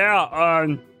 Oh, yeah,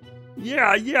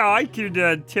 yeah, I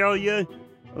could, tell you.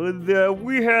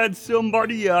 We had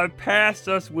somebody, pass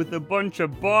us with a bunch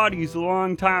of bodies a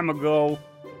long time ago.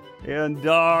 And,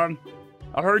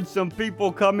 I heard some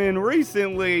people come in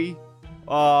recently,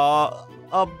 up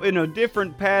in a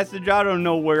different passage. I don't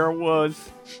know where it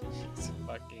was.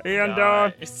 And,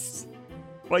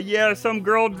 but yeah, some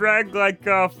girl dragged like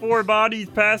 4 bodies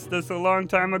past us a long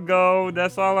time ago.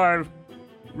 That's all I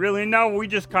really know. We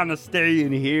just kind of stay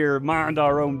in here, mind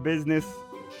our own business.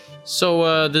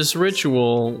 So, this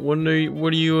ritual,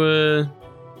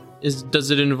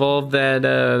 does it involve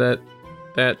that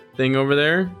thing over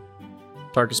there?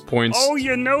 Tarkus points. Oh,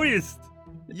 you noticed?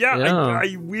 Yeah.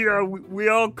 We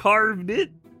all carved it.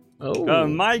 Oh.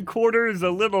 My quarter is a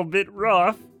little bit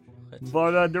rough.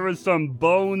 But there was some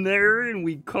bone there, and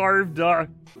we carved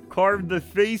the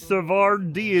face of our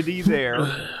deity there.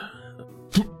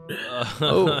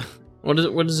 Oh,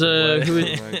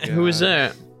 who is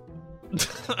that?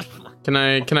 Can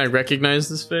I recognize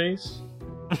this face?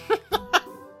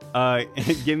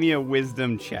 Give me a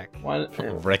wisdom check.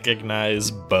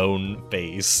 Recognize bone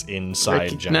face inside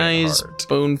giant Recognize heart.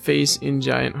 bone face in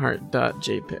giant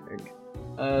heart.jpg.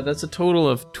 That's a total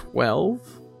of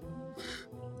 12.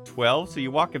 12. So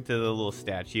you walk up to the little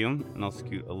statue, and I'll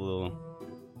scoot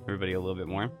everybody a little bit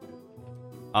more.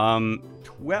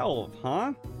 12,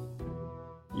 huh?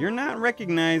 You're not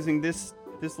recognizing this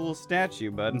little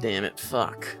statue, bud. Damn it,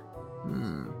 fuck.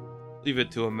 Leave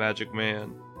it to a magic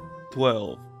man.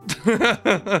 12.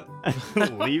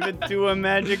 Leave it to a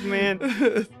magic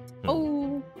man.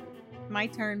 Oh, my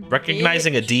turn.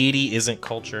 Recognizing a bitch. deity isn't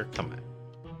culture. Come on.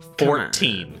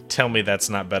 14. Tell me that's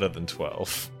not better than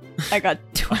 12. I got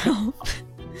 12.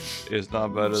 It's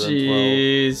not better than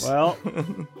Jeez. Well,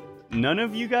 none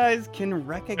of you guys can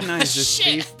recognize this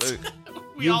Shit. face.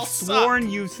 We You've all sworn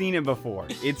you've seen it before.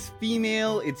 It's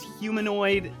female, it's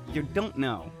humanoid, you don't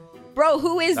know. Bro,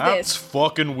 who is That's this?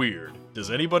 fucking weird.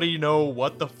 Does anybody know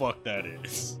what the fuck that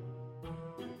is?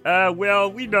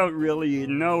 Well, we don't really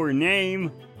know her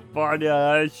name,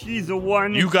 but she's the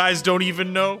one. You guys don't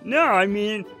even know? No, I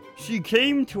mean, she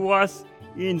came to us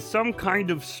in some kind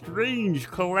of strange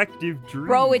collective dream.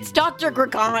 Bro, it's Dr.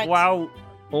 Gregant. Wow.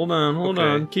 Hold on.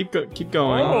 Okay. Keep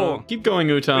going. Oh. Keep going,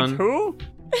 It's Utan. who?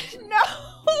 No,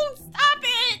 stop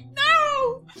it.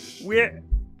 No.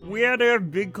 We had a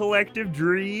big collective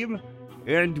dream,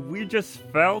 and we just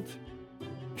felt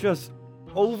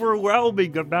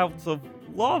overwhelming amounts of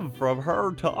love from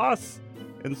her to us.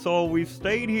 And so we've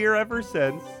stayed here ever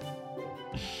since.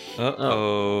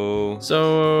 Uh-oh.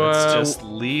 So, Let's just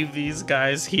leave these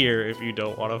guys here if you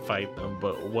don't want to fight them.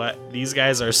 But what? These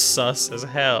guys are sus as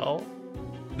hell.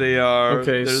 They are.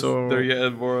 Okay, so- They're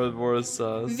getting more and more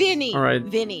sus. Vinny. All right.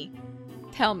 Vinny,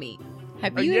 tell me,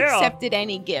 have you Yeah. accepted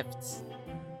any gifts?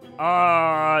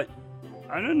 I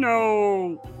don't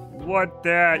know what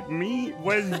that mean.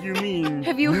 What do you mean?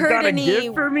 Have you heard got any- a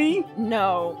gift for me?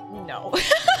 No.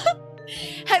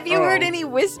 Have you heard Oh. any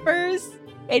whispers?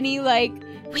 Any like,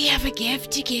 we have a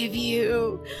gift to give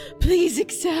you. Please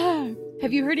accept.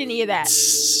 Have you heard any of that?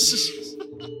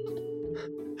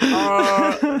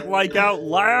 Like out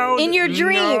loud? In your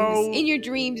dreams. No. In your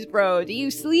dreams, bro. Do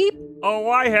you sleep? Oh,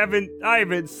 I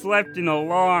haven't slept in a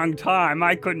long time.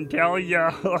 I couldn't tell you.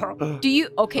 Do you?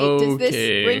 Okay, does this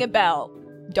Okay. ring a bell?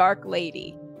 Dark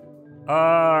lady.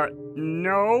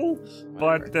 No.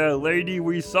 But the lady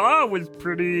we saw was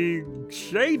pretty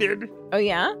shaded. Oh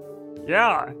yeah?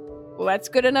 Yeah. Well, that's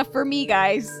good enough for me,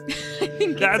 guys. I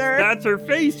think it's her. That's her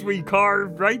face we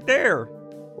carved right there.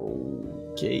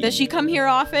 Okay. Does she come here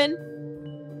often?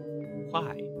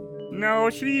 Why? No,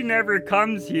 she never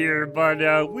comes here,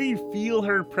 but we feel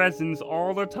her presence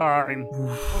all the time.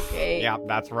 Okay. Yeah,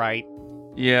 that's right.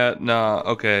 Yeah, nah,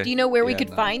 okay. Do you know where we Yeah, could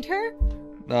nah. find her?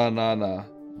 Nah.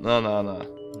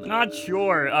 Not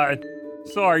sure.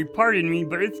 Sorry, pardon me,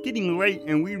 but it's getting late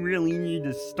and we really need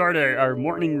to start our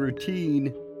morning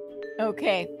routine.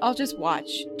 Okay, I'll just watch.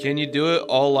 Can you do it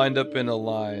all lined up in a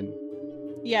line?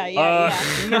 Yeah, yeah.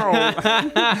 No.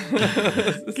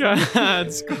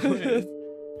 God, Squid.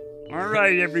 All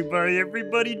right,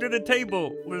 everybody to the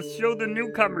table. Let's show the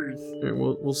newcomers. Here,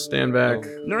 we'll stand back.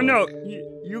 No,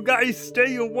 you guys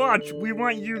stay and watch. We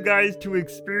want you guys to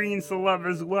experience the love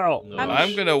as well. No,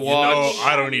 I'm gonna You watch. know,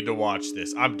 I don't need to watch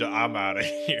this. I'm out of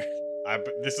here.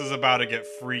 This is about to get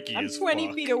freaky I'm as 20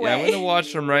 fuck. feet Yeah, away. I'm gonna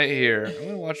watch them right here.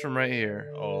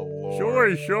 Oh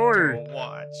lord. Sure. Don't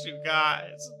watch, you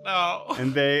guys. No.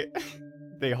 And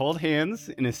they hold hands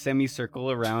in a semicircle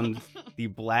around the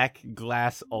black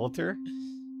glass altar.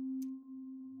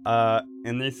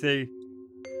 And they say,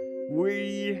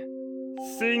 "We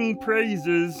sing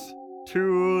praises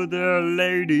to the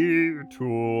lady,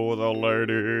 to the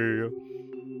lady,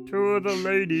 to the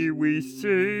lady we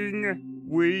sing.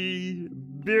 We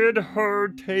bid her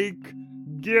take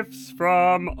gifts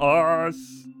from us."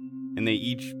 And they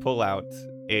each pull out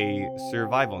a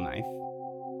survival knife.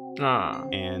 Ah.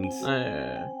 And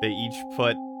they each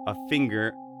put a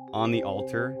finger on the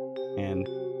altar and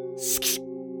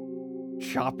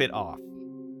chop it off.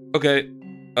 Okay.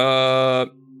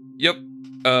 Yep.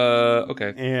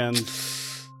 Okay. And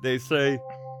they say,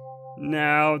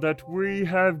 "Now that we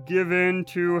have given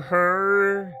to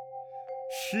her,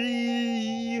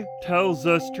 she tells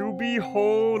us to be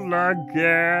whole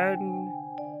again."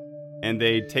 And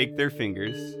they take their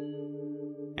fingers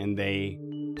and they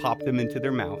pop them into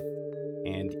their mouth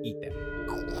and eat them.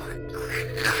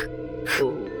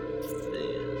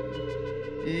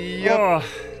 Yep. Oh.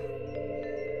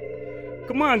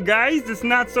 Come on, guys, it's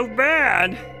not so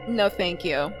bad. No, thank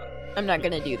you. I'm not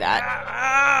gonna do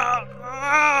that.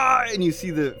 And you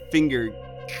see the finger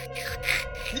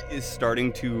is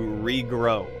starting to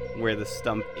regrow where the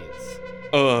stump is.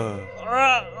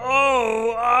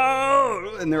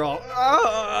 And they're all.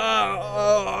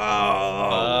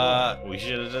 We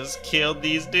should have just killed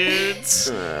these dudes.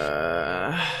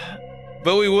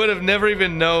 But we would have never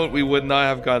even known. We would not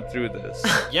have gone through this.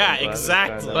 Yeah,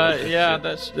 exactly. But yeah,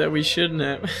 that we shouldn't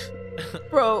have.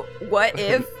 Bro, what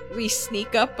if we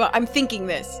sneak up? I'm thinking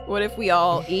this. What if we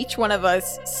each one of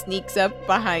us, sneaks up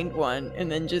behind one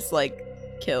and then just like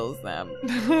kills them?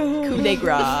 Coup de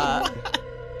grace.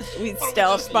 We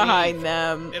stealth just behind leave.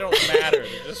 them. They don't matter.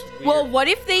 They're just weird. Well, what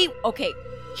if they? Okay,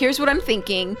 here's what I'm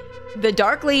thinking. The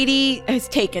Dark Lady has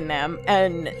taken them,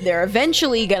 and they're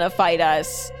eventually gonna fight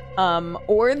us.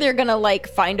 Or they're gonna like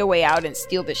find a way out and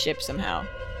steal the ship somehow.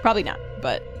 Probably not,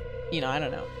 but I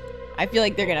don't know. I feel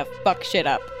like they're gonna fuck shit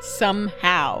up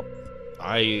somehow.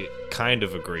 I kind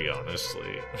of agree,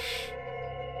 honestly.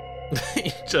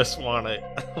 You just want to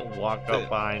walk up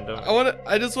behind them.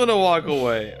 I just want to walk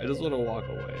away.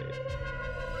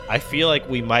 I feel like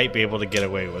we might be able to get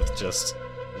away with just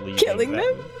leaving Killing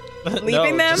them?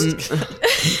 Leaving No, them? just-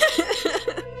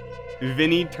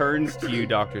 Vinny turns to you,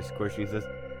 Dr. Squish, and says,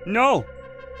 No,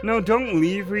 don't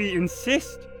leave. We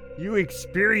insist you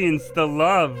experience the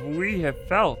love we have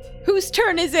felt. Whose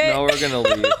turn is it? No, we're gonna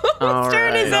leave. Whose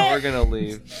turn is No, it? we're gonna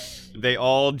leave. They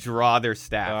all draw their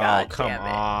staff. Oh, God come damn it.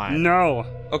 on. No,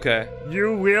 Okay.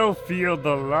 you will feel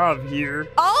the love here.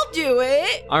 I'll do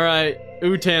it. All right,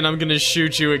 Utan, I'm gonna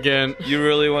shoot you again. You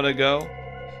really want to go?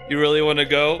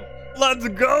 Let's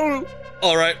go.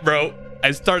 All right, bro.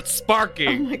 I start Oh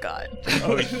sparking. my god.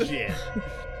 Oh, shit.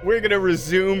 We're going to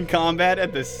resume combat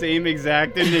at the same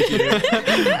exact initiative.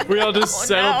 We all just Oh,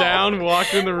 settle no. down,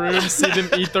 walk in the room, see them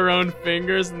eat their own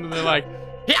fingers, and then they're like,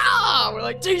 yeah! We're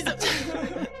like, Jesus!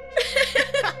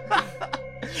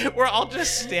 We're all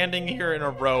just standing here in a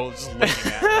row, just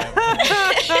looking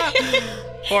at them.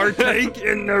 Partake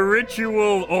in the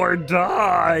ritual or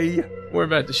die. We're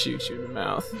about to shoot you in the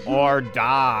mouth. Or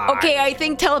die. Okay, I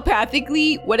think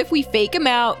telepathically, what if we fake him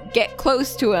out, get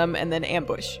close to him, and then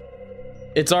ambush?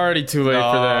 It's already too late for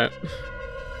No. that.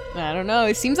 I don't know.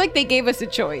 It seems like they gave us a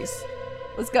choice.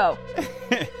 Let's go.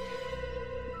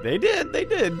 They did.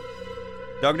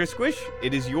 Dr. Squish,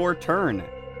 it is your turn.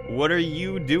 What are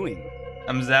you doing?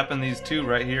 I'm zapping these two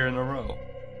right here in a row.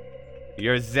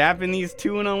 You're zapping these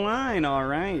two in a line, all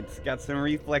right. Got some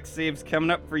reflex saves coming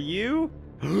up for you.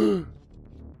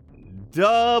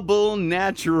 Double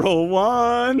natural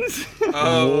ones.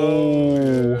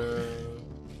 Oh.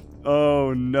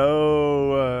 Oh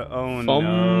no. Oh no.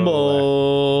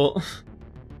 Fumble.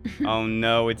 Oh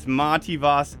no, it's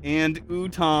Mativas and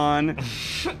Utan.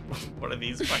 What are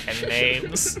these fucking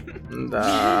names?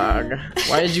 Dog.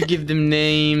 Why did you give them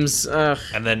names? Ugh.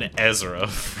 And then Ezra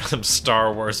from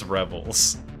Star Wars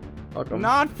Rebels. Fuck 'em.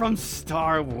 Not from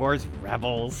Star Wars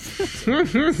Rebels.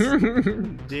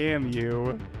 Damn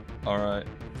you. All right.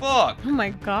 Fuck. Oh my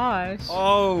gosh.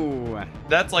 Oh.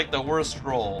 That's like the worst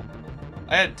roll.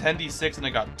 I had 10d6 and I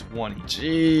got 20.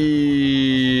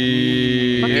 Gee.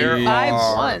 Fucking There five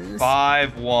are ones.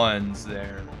 5 ones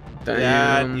there. That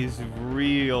Damn. is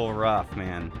real rough,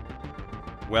 man.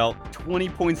 Well, 20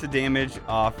 points of damage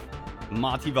off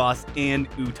Mativas and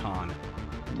Utan.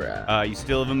 Bruh. You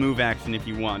still have a move action if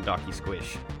you want, Docky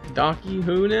Squish. Donkey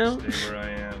who now? Stay where I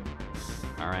am.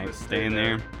 All right, Let's stay stay in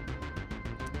there.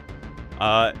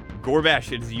 there.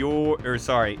 Gorbash, it's your,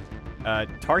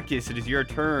 Tarkus, it is your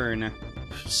turn.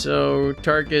 So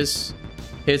Tarkus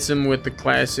hits him with the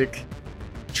classic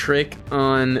trick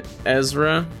on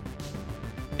Ezra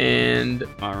and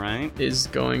All right. is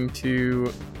going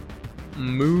to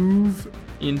move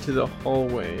into the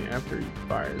hallway after he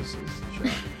fires his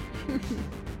shot.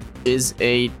 Is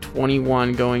a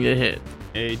 21 going to hit?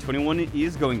 A 21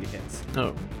 is going to hit.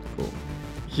 Oh, cool.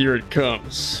 Here it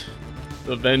comes.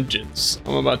 The vengeance.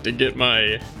 I'm about to get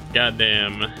my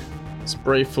goddamn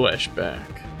spray flesh back.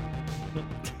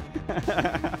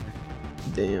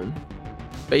 Damn.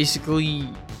 Basically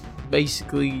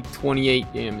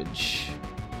 28 damage.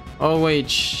 Oh wait,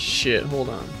 shit, hold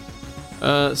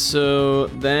on. So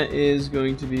that is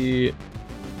going to be,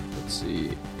 let's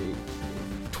see,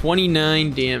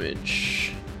 29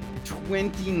 damage.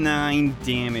 29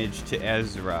 damage to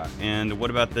Ezra. And what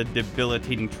about the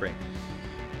debilitating trick?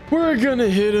 We're gonna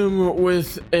hit him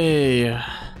with a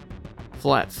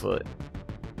flat foot.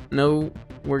 No,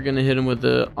 we're gonna hit him with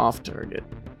the off target.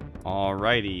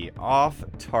 Alrighty, off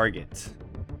target.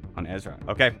 on Ezra.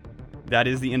 Okay. That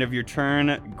is the end of your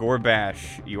turn.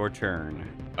 Gorbash, your turn.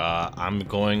 I'm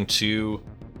going to.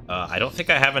 I don't think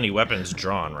I have any weapons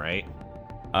drawn, right?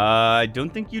 I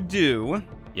don't think you do.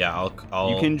 Yeah, I'll.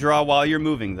 You can draw while you're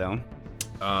moving, though.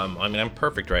 I mean, I'm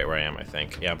perfect right where I am, I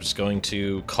think. Yeah, I'm just going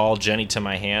to call Jenny to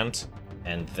my hand,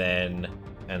 and then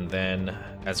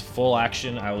as full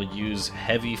action, I will use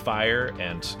heavy fire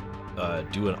and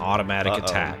do an automatic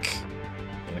attack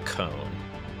in a cone.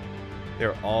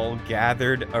 They're all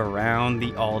gathered around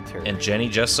the altar. And Jenny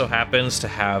just so happens to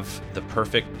have the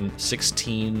perfect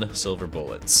 16 silver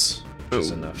bullets. Which is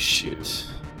enough to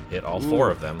hit all 4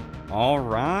 of them. All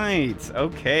right.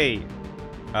 Okay.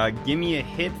 Give me a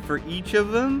hit for each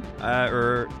of them.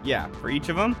 For each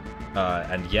of them.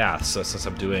 So since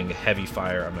I'm doing heavy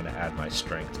fire, I'm going to add my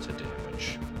strength to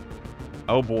damage.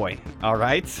 Oh boy. All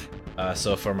right.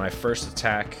 So for my first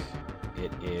attack,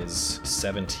 it is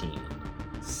 17.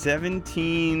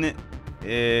 17.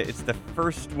 It's the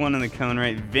first one on the cone,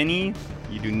 right? Vinny,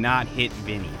 you do not hit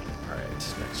Vinny. All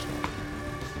right, next one.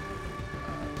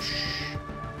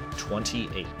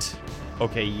 28.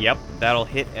 Okay, yep, that'll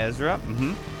hit Ezra.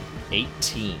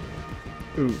 18.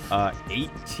 Oof.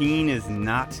 18 is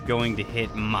not going to hit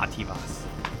Mativas.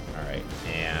 All right,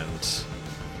 and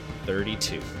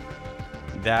 32.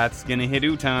 That's gonna hit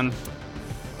Utan.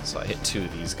 So I hit 2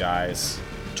 of these guys.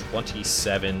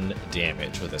 27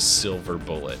 damage with a silver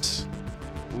bullet.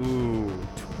 Ooh,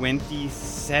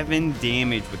 27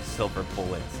 damage with silver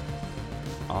bullets.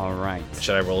 All right.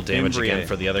 Should I roll damage Fimbria. again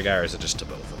for the other guy, or is it just to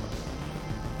both of them?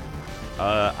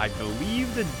 I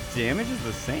believe the damage is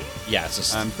the same. Yeah, it's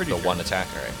just I'm pretty the sure. one attack.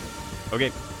 All right.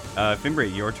 Okay,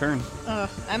 Fimbria, your turn.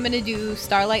 I'm gonna do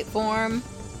starlight form,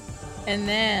 and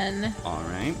then All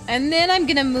right. I'm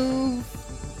gonna move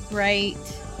right.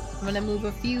 I'm gonna move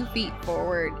a few feet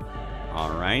forward.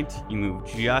 All right. You move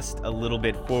just a little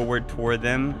bit forward toward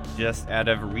them, just out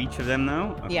of reach of them,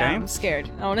 though. Okay. Yeah, I'm scared.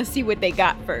 I want to see what they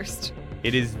got first.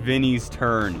 It is Vinny's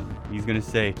turn. He's gonna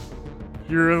say,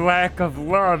 Your lack of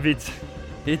love, it's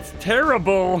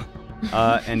terrible.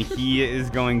 and he is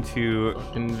going to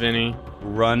And Vinny.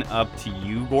 run up to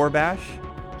you, Gorbash.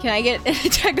 Can I get an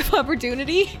attack of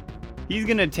opportunity? He's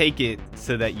gonna take it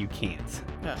so that you can't.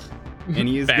 Ugh. And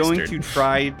he is going Bastard. to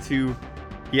try to.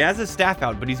 He has a staff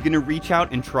out, but he's gonna reach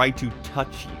out and try to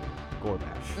touch you,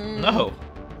 Gorbash. No,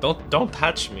 don't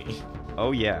touch me.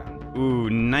 Oh yeah. Ooh,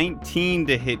 19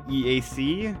 to hit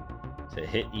EAC. To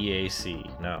hit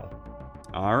EAC, no.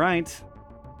 All right.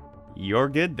 You're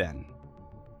good then.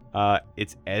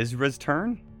 It's Ezra's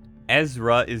turn.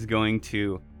 Ezra is going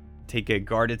to take a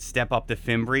guarded step up to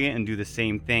Fimbria and do the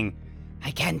same thing.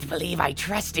 I can't believe I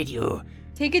trusted you.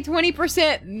 Take a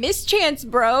 20% mischance,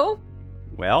 bro.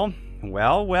 Well.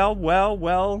 What?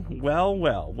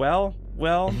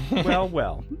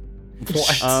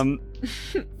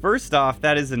 First off,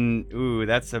 that's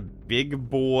a big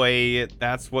boy.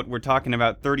 That's what we're talking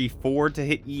about. 34 to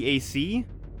hit EAC.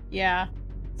 Yeah.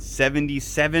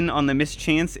 77 on the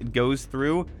mischance. It goes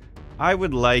through. I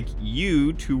would like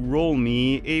you to roll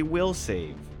me a will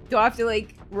save. Do I have to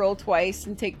roll twice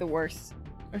and take the worst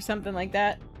or something like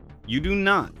that? You do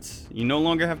not. You no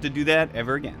longer have to do that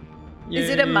ever again. Is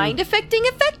it a mind affecting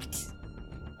effect?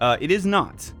 It is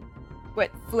not. What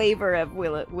flavor of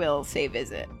will save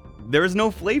is it? There is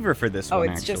no flavor for this Oh, one,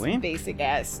 it's actually. just basic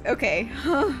ass. Okay.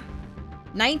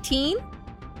 19?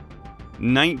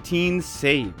 19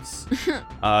 saves.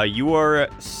 You are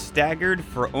staggered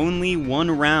for only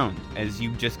 1 round as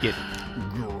you just get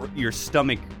your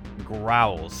stomach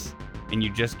growls and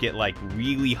you just get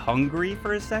really hungry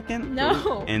for a second.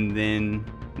 No. And then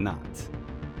not.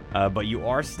 But you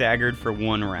are staggered for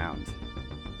 1 round.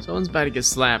 Someone's about to get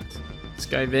slapped. This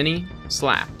guy Vinny,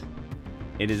 slapped.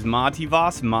 It is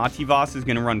Mativas. Mativas is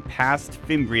going to run past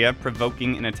Fimbria,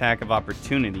 provoking an attack of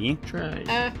opportunity.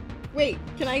 Try. Wait,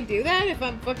 can I do that if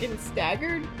I'm fucking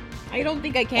staggered? I don't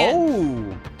think I can.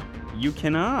 Oh! You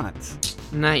cannot.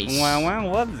 Nice. Wow,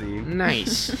 whoopsie.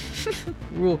 Nice.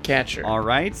 Rule catcher. All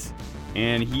right,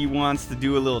 and he wants to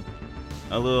do a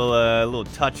little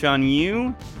touch on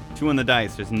you. 2 on the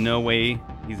dice. There's no way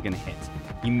he's gonna hit.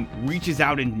 He reaches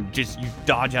out and you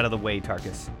dodge out of the way,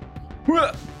 Tarkus.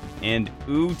 And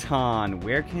Utan,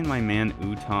 where can my man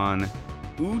Utan?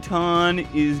 Utan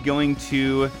is going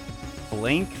to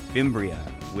flank Fimbria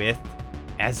with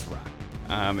Ezra,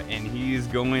 and he's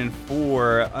going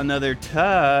for another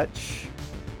touch.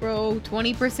 Bro,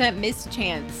 20%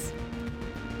 mischance.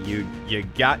 You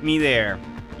got me there.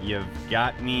 You've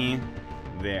got me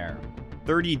there.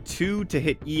 32 to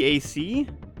hit EAC,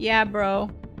 Yeah, bro.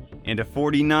 and a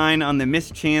 49 on the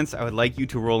mischance. I would like you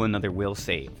to roll another will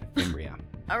save, Fimbria.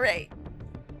 All right.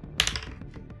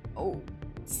 Oh,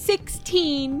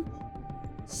 16.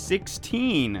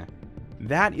 16.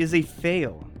 That is a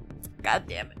fail. God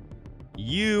damn it.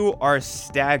 You are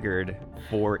staggered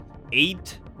for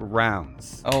 8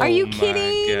 rounds. Oh Are you my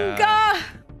kidding? God.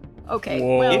 Okay,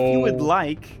 Whoa. well, If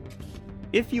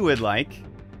you would like,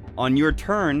 on your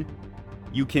turn,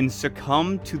 you can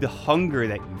succumb to the hunger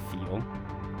that you feel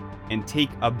and take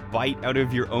a bite out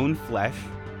of your own flesh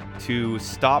to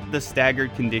stop the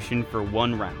staggered condition for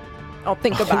 1 round. I'll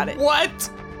think about it. What?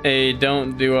 Hey,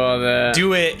 don't do all that.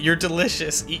 Do it. You're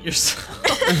delicious. Eat yourself.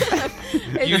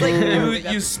 It's You,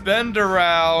 like, you spend a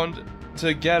round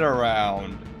to get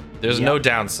around. There's no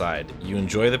downside. You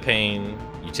enjoy the pain.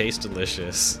 You taste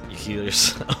delicious. You heal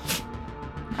yourself.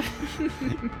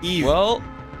 Eve, Well,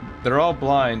 they're all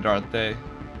blind, aren't they?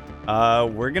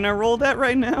 we're gonna roll that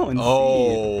right now and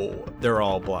see. They're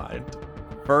all blind.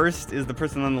 First is the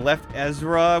person on the left,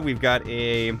 Ezra. We've got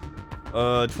a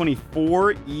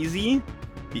 24, easy.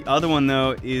 The other one,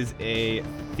 though, is a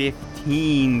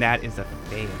 15. That is a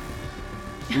fail.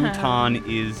 Utan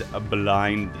is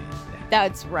blinded.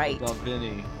 That's right. About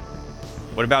Vinny.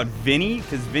 What about Vinny?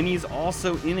 Because Vinny's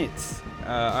also in it.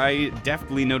 I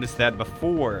definitely noticed that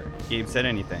before Gabe said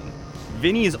anything.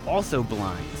 Vinny is also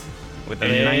blind with a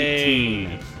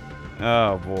 19.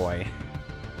 Oh, boy.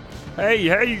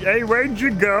 Hey, where'd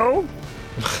you go?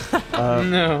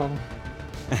 No.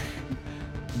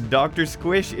 Dr.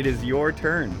 Squish, it is your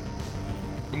turn.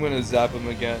 I'm gonna zap him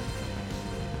again.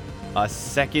 A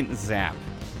second zap.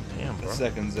 Damn, bro.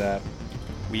 Second zap.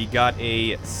 We got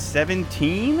a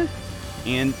 17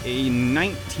 and a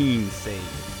 19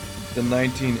 save. The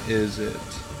 19 is it.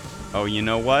 Oh, you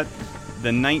know what?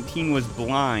 The 19 was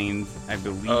blind, I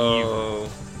believe. Oh,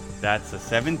 That's a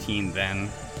 17 then.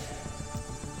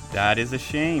 That is a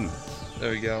shame.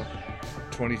 there we go.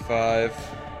 25.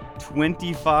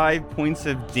 25 points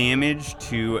of damage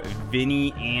to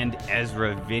Vinny and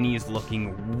Ezra. Vinny's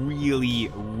looking really,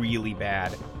 really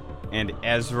bad. And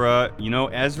Ezra,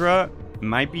 Ezra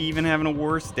might be even having a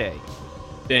worse day.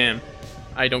 Damn.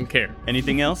 I don't care.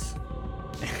 Anything else?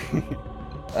 I'm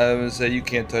gonna say you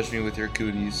can't touch me with your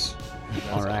cooties.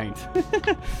 All right.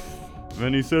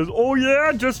 Vinny says, "Oh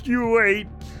yeah, just you wait."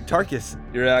 Tarkus,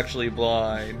 You're actually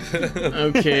blind.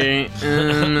 Okay.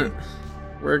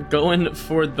 We're going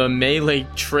for the melee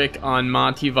trick on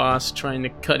Montivas, trying to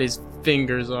cut his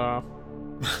fingers off.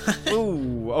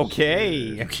 ooh, okay.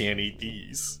 You can't eat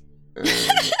these.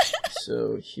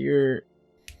 So here.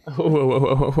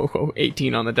 Oh,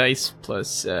 18 on the dice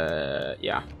plus,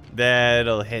 yeah.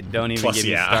 That'll hit. Don't even Plus, get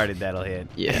me yeah. started. That'll hit.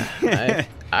 Yeah.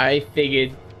 I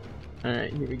figured.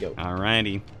 Alright, here we go.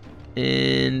 Alrighty.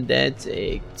 And that's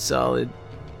a solid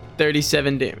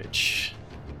 37 damage.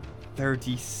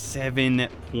 37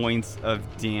 points of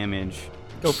damage.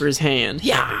 Go for his hand.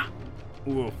 Yeah.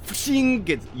 Ooh, he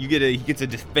gets a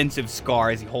defensive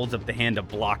scar as he holds up the hand to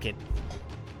block it.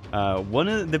 One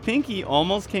of the pinky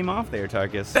almost came off there,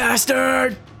 Tarkus.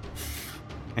 Bastard!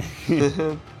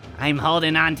 I'm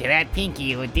holding on to that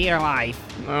pinky with dear life.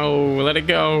 Oh, let it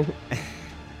go.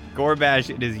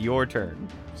 Gorbash, it is your turn.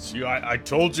 See, I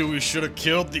told you we should have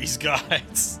killed these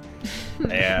guys.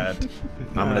 And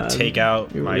I'm gonna take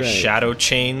out you're my right. shadow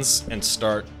chains and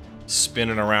start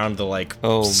spinning around the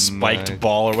Oh spiked my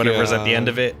ball or whatever is at the end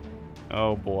God. of it,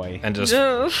 Oh boy. and just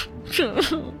roar,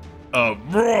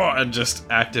 and just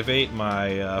activate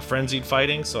my frenzied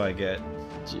fighting, so I get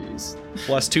Jeez.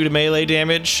 +2 to melee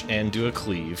damage and do a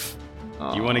cleave.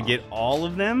 You want to get all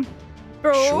of them?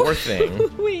 Bro. Sure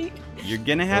thing. Wait. You're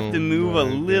gonna have to Oh move a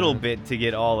my little God. bit to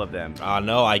get all of them.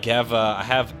 No, I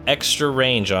have extra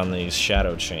range on these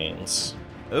shadow chains.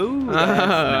 Oh, that's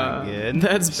not good.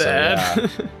 That's So,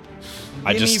 bad.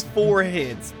 I Give me just 4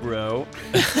 hits, bro.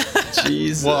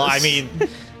 Jesus. well, I mean,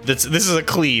 this is a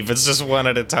cleave. It's just one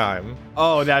at a time.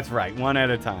 Oh, that's right. One at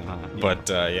a time, huh? Yeah. But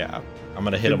yeah, I'm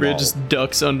gonna hit them Gabriel all. just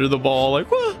ducks under the ball like,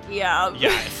 what? Yeah.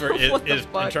 Yeah, for What the in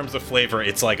fuck? terms of flavor,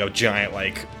 it's like a giant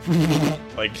like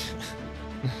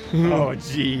Oh,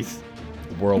 jeez.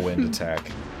 whirlwind attack.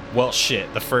 Well,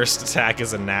 shit. The first attack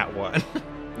is a nat 1.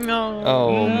 No.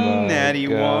 Oh my Natty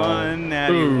God. 1,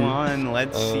 natty Ooh. 1.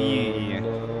 Let's Oh, see.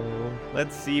 no.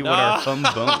 Let's see what our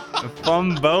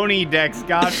Fumboni deck's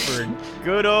got for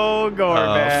good old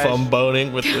Gorbash.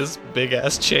 Fumboning with this big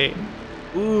ass chain.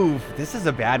 Ooh, this is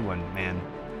a bad one, man.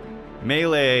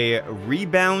 Melee,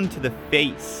 rebound to the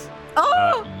face.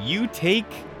 Oh. You take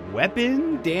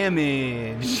weapon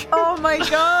damage. Oh my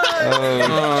god.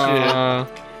 Oh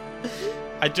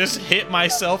I just hit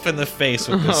myself in the face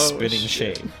with this Oh, spinning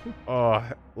shit. chain. Oh,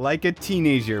 like a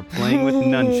teenager playing with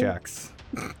nunchucks.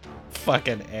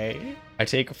 Fucking A. I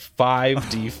take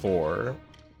 5d4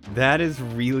 That is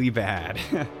really bad.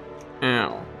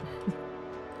 Ow.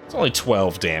 It's only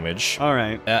 12 damage. All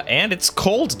right. And it's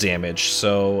cold damage,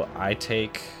 so I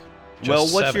take just Well,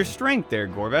 what's 7. your strength there,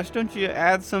 Gorbash? Don't you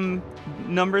add some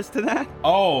numbers to that?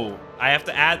 Oh, I have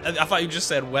to add. I thought you just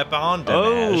said weapon damage.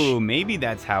 Oh, maybe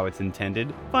that's how it's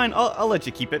intended. Fine, I'll let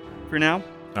you keep it for now.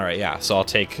 All right, yeah. So I'll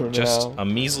take For just now. a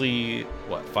measly,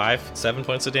 7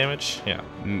 points of damage? Yeah.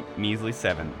 Measly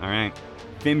 7. All right.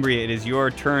 Fimbria, it is your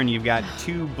turn. You've got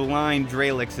 2 blind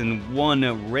Dralics and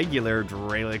 1 regular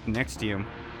Dralic next to you.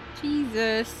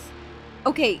 Jesus.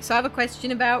 Okay, so I have a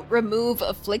question about Remove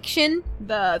Affliction,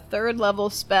 the 3rd level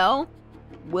spell.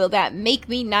 Will that make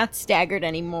me not staggered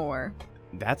anymore?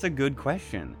 That's a good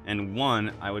question. And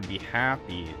one, I would be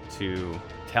happy to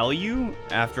tell you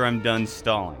after I'm done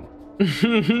stalling.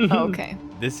 Okay.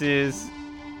 This is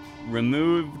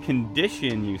remove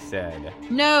condition, you said.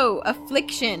 No,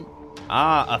 Affliction.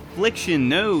 Affliction.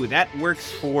 No, that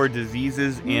works for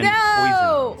diseases and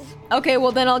No! poisons. Okay,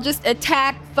 well then I'll just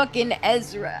attack fucking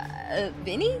Ezra.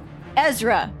 Vinny?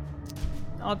 Ezra.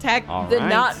 I'll attack All the right.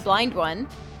 not blind one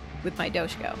with my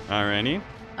Doshko. Alrighty.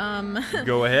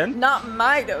 Go ahead. Not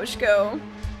my Doshko.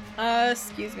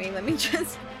 Excuse me, let me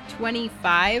just...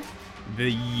 25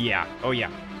 Oh yeah.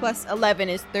 plus 11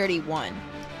 is 31.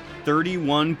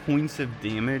 31 points of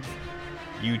damage.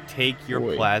 You take your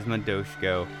Boy. plasma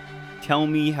Doshko. Tell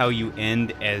me how you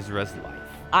end Ezra's life.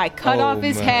 I cut Oh, off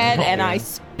his man. head and I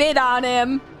spit on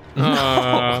him.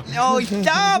 Uh, No,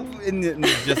 stop! And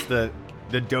just the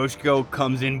Doshko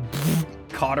comes in,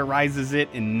 cauterizes it,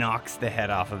 and knocks the head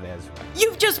off of Ezra.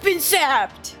 You've just been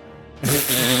sapped!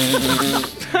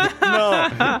 No,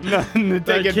 take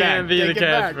that it back. can't be the Take it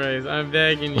back. catchphrase. I'm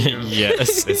begging you.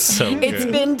 Yes, it's so good. It's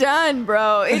been done,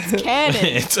 bro. It's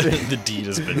canon. The deed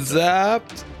has been done.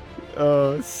 Zapped?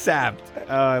 Oh, sapped.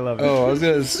 Oh, I love it. Oh, I was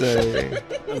gonna say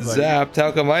zapped.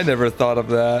 How come I never thought of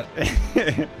that?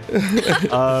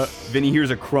 Vinny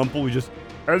hears a crumple. He just,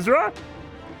 Ezra?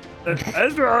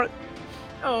 Ezra?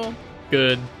 Oh.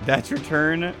 Good. That's your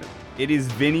turn. It is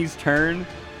Vinny's turn.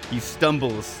 He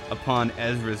stumbles upon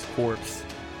Ezra's corpse.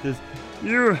 Says,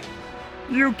 You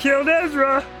killed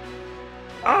Ezra.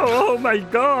 Oh my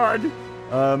God.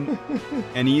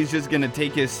 And he's just gonna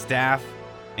take his staff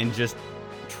and just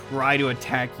try to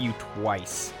attack you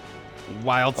twice,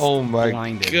 whilst Oh my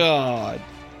blinded. god.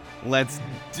 Let's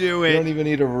do You it. don't even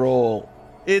need a roll.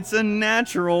 It's a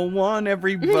natural one,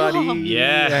 everybody.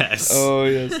 Yes. Oh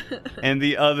yes. And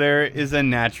the other is a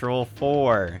natural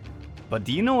 4. But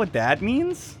do you know what that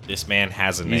means? This man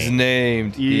has a He's name.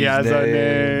 named. He has a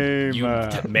name.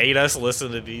 You made us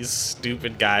listen to these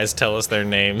stupid guys tell us their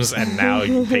names, and now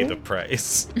you pay the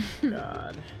price.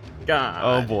 God. God.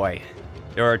 Oh boy.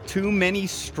 There are too many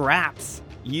straps.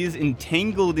 He is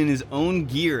entangled in his own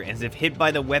gear as if hit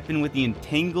by the weapon with the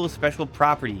Entangle special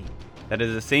property. That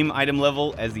is the same item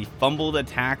level as the Fumbled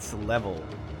Attacks level.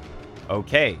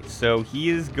 Okay, so he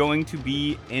is going to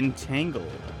be entangled.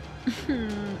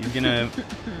 He's gonna...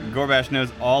 Gorbash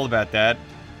knows all about that.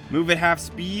 Move at half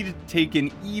speed, take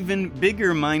an even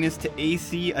bigger minus to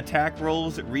AC attack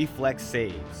rolls, reflex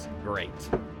saves. Great.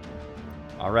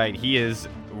 Alright, he is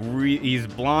he's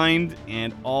blind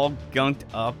and all gunked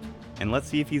up. And let's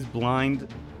see if he's blind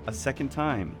a second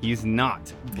time. He's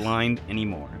not blind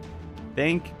anymore.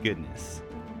 Thank goodness.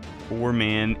 Poor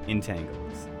man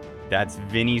entangles. That's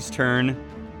Vinny's turn.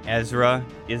 Ezra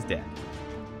is dead.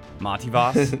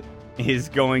 Mativas is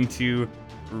going to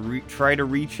try to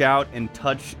reach out and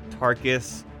touch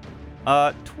Tarkus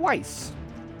twice.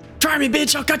 Try me,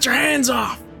 bitch. I'll cut your hands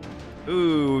off.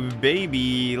 Ooh,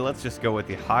 baby. Let's just go with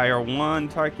the higher one,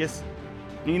 Tarkus.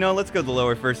 You know, let's go the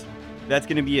lower first. That's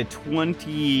going to be a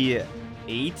 28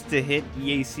 to hit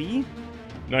EAC.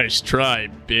 Nice try,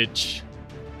 bitch.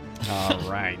 All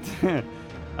right.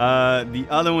 The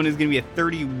other one is going to be a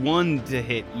 31 to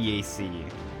hit EAC.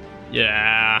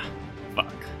 Yeah.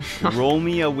 Fuck. Roll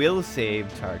me a will save,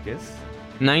 Tarkus.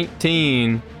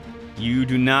 19. You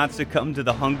do not succumb to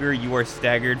the hunger. You are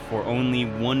staggered for only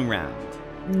 1 round.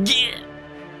 Yeah.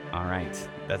 All right.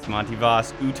 That's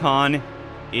Mativas. Uton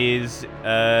is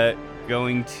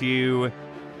going to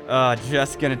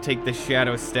just gonna take the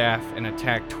Shadow Staff and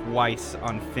attack twice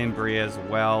on Fimbria as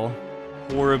well.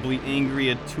 Horribly angry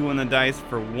at 2 on the dice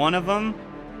for one of them.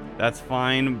 That's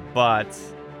fine, but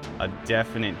a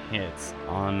definite hit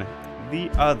on the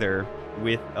other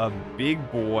with a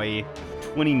big boy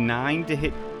 29 to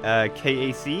hit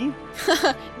KAC.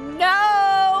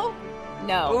 No!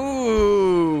 No.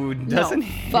 Ooh, doesn't no,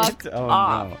 hit. Fuck Oh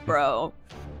off, no. bro.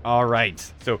 All right.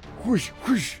 So whoosh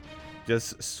whoosh.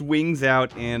 just swings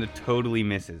out and totally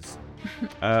misses.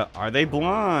 Are they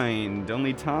blind?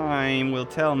 Only time will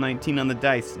tell. 19 on the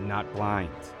dice, not blind.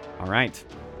 All right.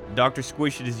 Dr.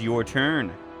 Squish, it is your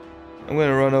turn. I'm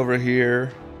gonna run over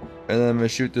here, and then I'm gonna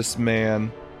shoot this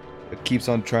man that keeps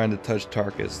on trying to touch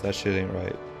Tarkus. That shit ain't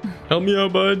right. Help me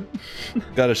out, bud.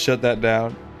 Gotta shut that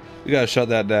down. We gotta shut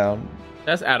that down.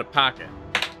 That's out of pocket.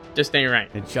 Just ain't right.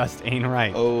 It just ain't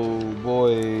right. Oh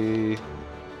boy,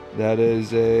 that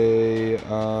is a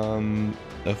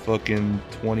fucking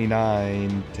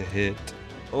 29 to hit,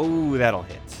 Oh, that'll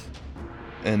hit.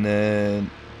 and then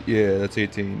yeah, that's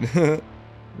 18.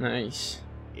 Nice.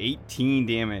 18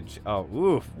 damage. Oh,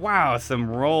 oof. Wow, some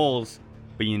rolls.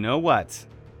 But you know what?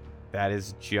 That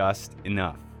is just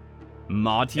enough.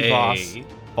 Monty Boss Hey.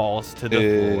 falls to the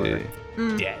Hey.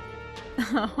 floor, dead.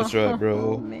 That's right,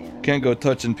 bro. Oh, man. Can't go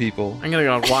touching people. I'm gonna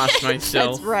go wash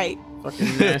myself. That's right.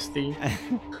 Fucking nasty.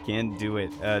 Can't do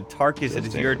it. Tarkus, it is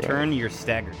Just your ain't right. turn. You're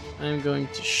staggered. I'm going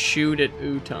to shoot at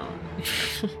Uton.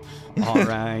 All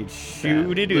right,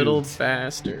 shoot That it, little Oot.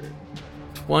 bastard.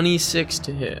 26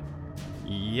 to hit.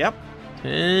 Yep,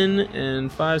 10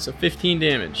 and 5, so 15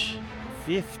 damage.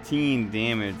 15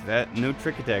 damage. That no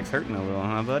trick attack's hurting a little,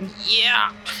 huh, bud?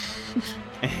 Yeah.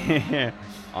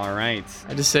 All right.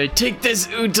 I just say, take this,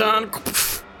 Uton.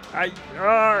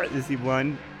 Is he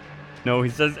blind? No,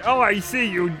 he says, "Oh, I see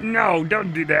you." No,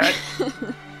 don't do that.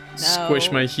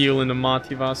 Squish my heel into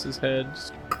Mativas's head.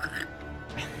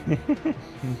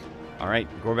 All right,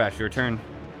 Gorbash, your turn.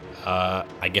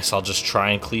 I guess I'll just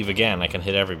try and cleave again. I can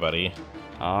hit everybody.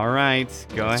 All right,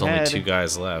 go There's ahead. only 2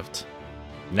 guys left.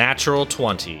 Natural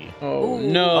 20. Oh, Ooh.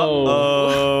 no.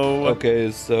 Oh. Okay,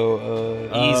 so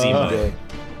Easy I'm mode. dead.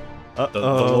 The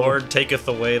Lord taketh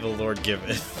away, the Lord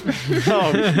giveth.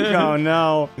 Oh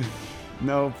no.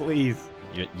 No, please.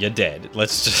 You're dead.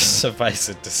 Let's just suffice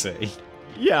it to say.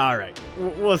 Yeah, all right.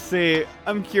 We'll see.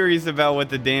 I'm curious about what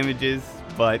the damage is,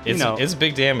 but you know. It's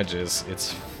big damages.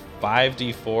 It's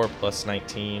 5d4 plus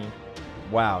 19.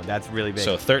 Wow, that's really big.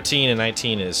 So 13 and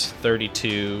 19 is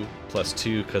 32 plus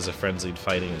 2 because of frenzied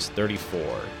fighting is 34.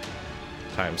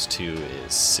 Times 2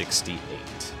 is 68.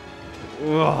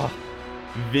 Ugh.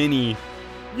 Vinny,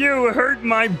 you hurt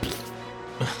my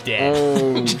dead.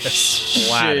 Oh,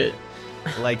 Splattered. shit.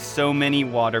 Like so many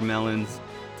watermelons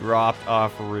dropped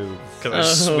off roofs. Because I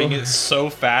swing it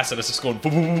so fast that it's just going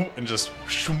boom, boom, boom, and just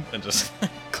shoom, and just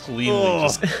cleanly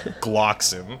just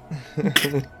glocks him.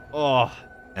 Oh,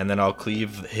 And then I'll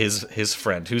cleave his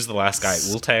friend. Who's the last guy?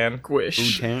 Ultan? Squish.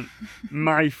 Utan.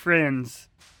 My friends,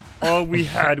 all we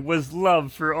had was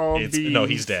love for all bees. No,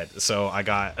 he's dead. So I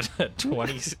got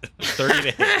 20, 30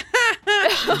 to hit.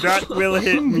 That will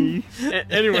hit me.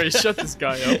 Anyway, shut this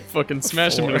guy up. Fucking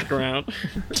smash him to the ground.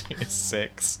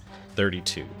 6,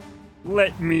 32.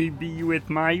 Let me be with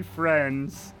my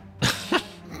friends.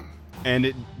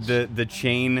 And the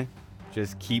chain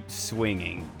just keeps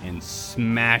swinging and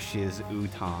smashes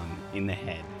Utan in the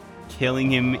head,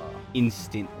 killing him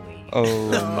instantly.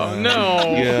 Oh, no.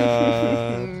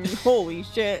 Yeah. Holy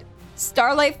shit.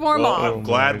 Starlight form Whoa. off. Oh I'm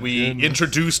glad my we goodness.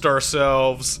 introduced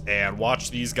ourselves and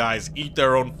watched these guys eat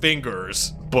their own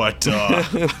fingers, but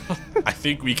I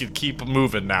think we can keep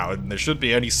moving now, and there shouldn't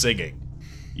be any singing.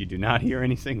 You do not hear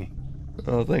any singing.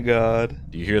 Oh, thank God.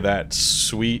 Do you hear that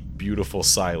sweet, beautiful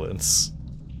silence?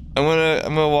 I'm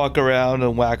gonna walk around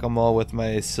and whack them all with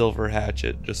my silver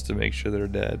hatchet just to make sure they're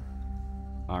dead.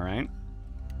 All right.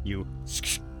 You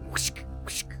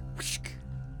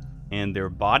and their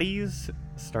bodies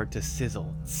start to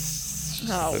sizzle.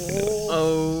 Oh.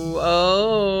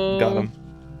 Got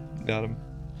him.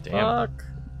 Damn. Fuck.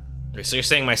 So you're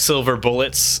saying my silver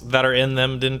bullets that are in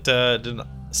them didn't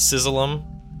sizzle them?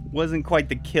 Wasn't quite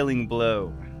the killing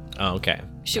blow. Oh, okay.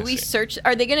 Should I we see. search?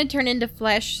 Are they gonna turn into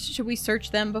flesh? Should we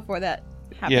search them before that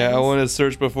happens? Yeah, I want to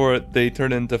search before they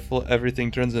turn into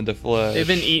everything turns into flesh. They've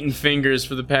been eating fingers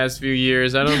for the past few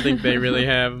years. I don't think they really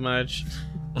have much.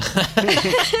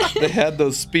 They had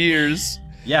those spears.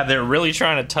 Yeah, they're really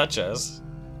trying to touch us.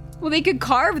 Well, they could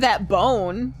carve that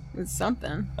bone with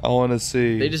something. I want to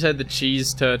see. They just had the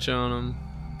cheese touch on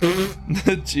them.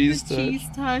 the cheese touch. Cheese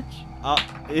touch.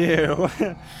 Ew.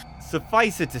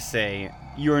 Suffice it to say,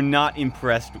 you're not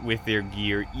impressed with their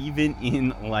gear, even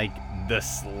in, like, the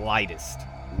slightest.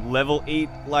 Level 8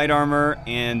 light armor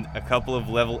and a couple of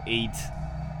level 8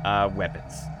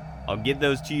 weapons. I'll get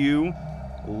those to you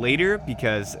later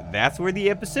because that's where the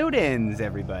episode ends,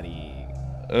 everybody.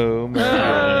 Oh my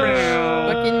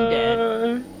God.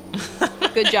 Fucking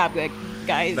dead. Good job,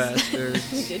 guys.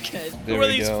 Bastards. You did good. There Who are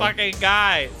we these go. fucking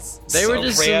guys? They So were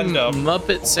just random. some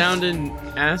Muppet-sounding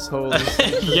assholes.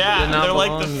 Yeah, Did not they're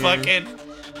like the belong here. fucking.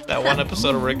 That one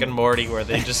episode of Rick and Morty where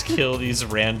they just kill these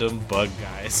random bug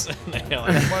guys. And they're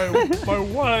like, my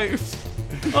wife.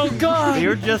 Oh God!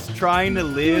 They're just trying to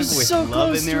live with so love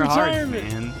close in their to hearts,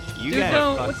 retirement. man. You Dude, guys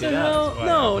no, fucked what the it up. hell?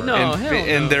 No, no, and, hell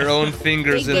and no. their own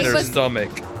fingers They in gave their us- stomach.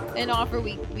 An offer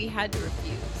we had to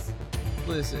refuse.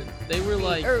 Listen, they were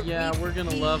like, or yeah, we- we're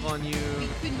gonna we- love on you. we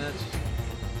couldn't- And that's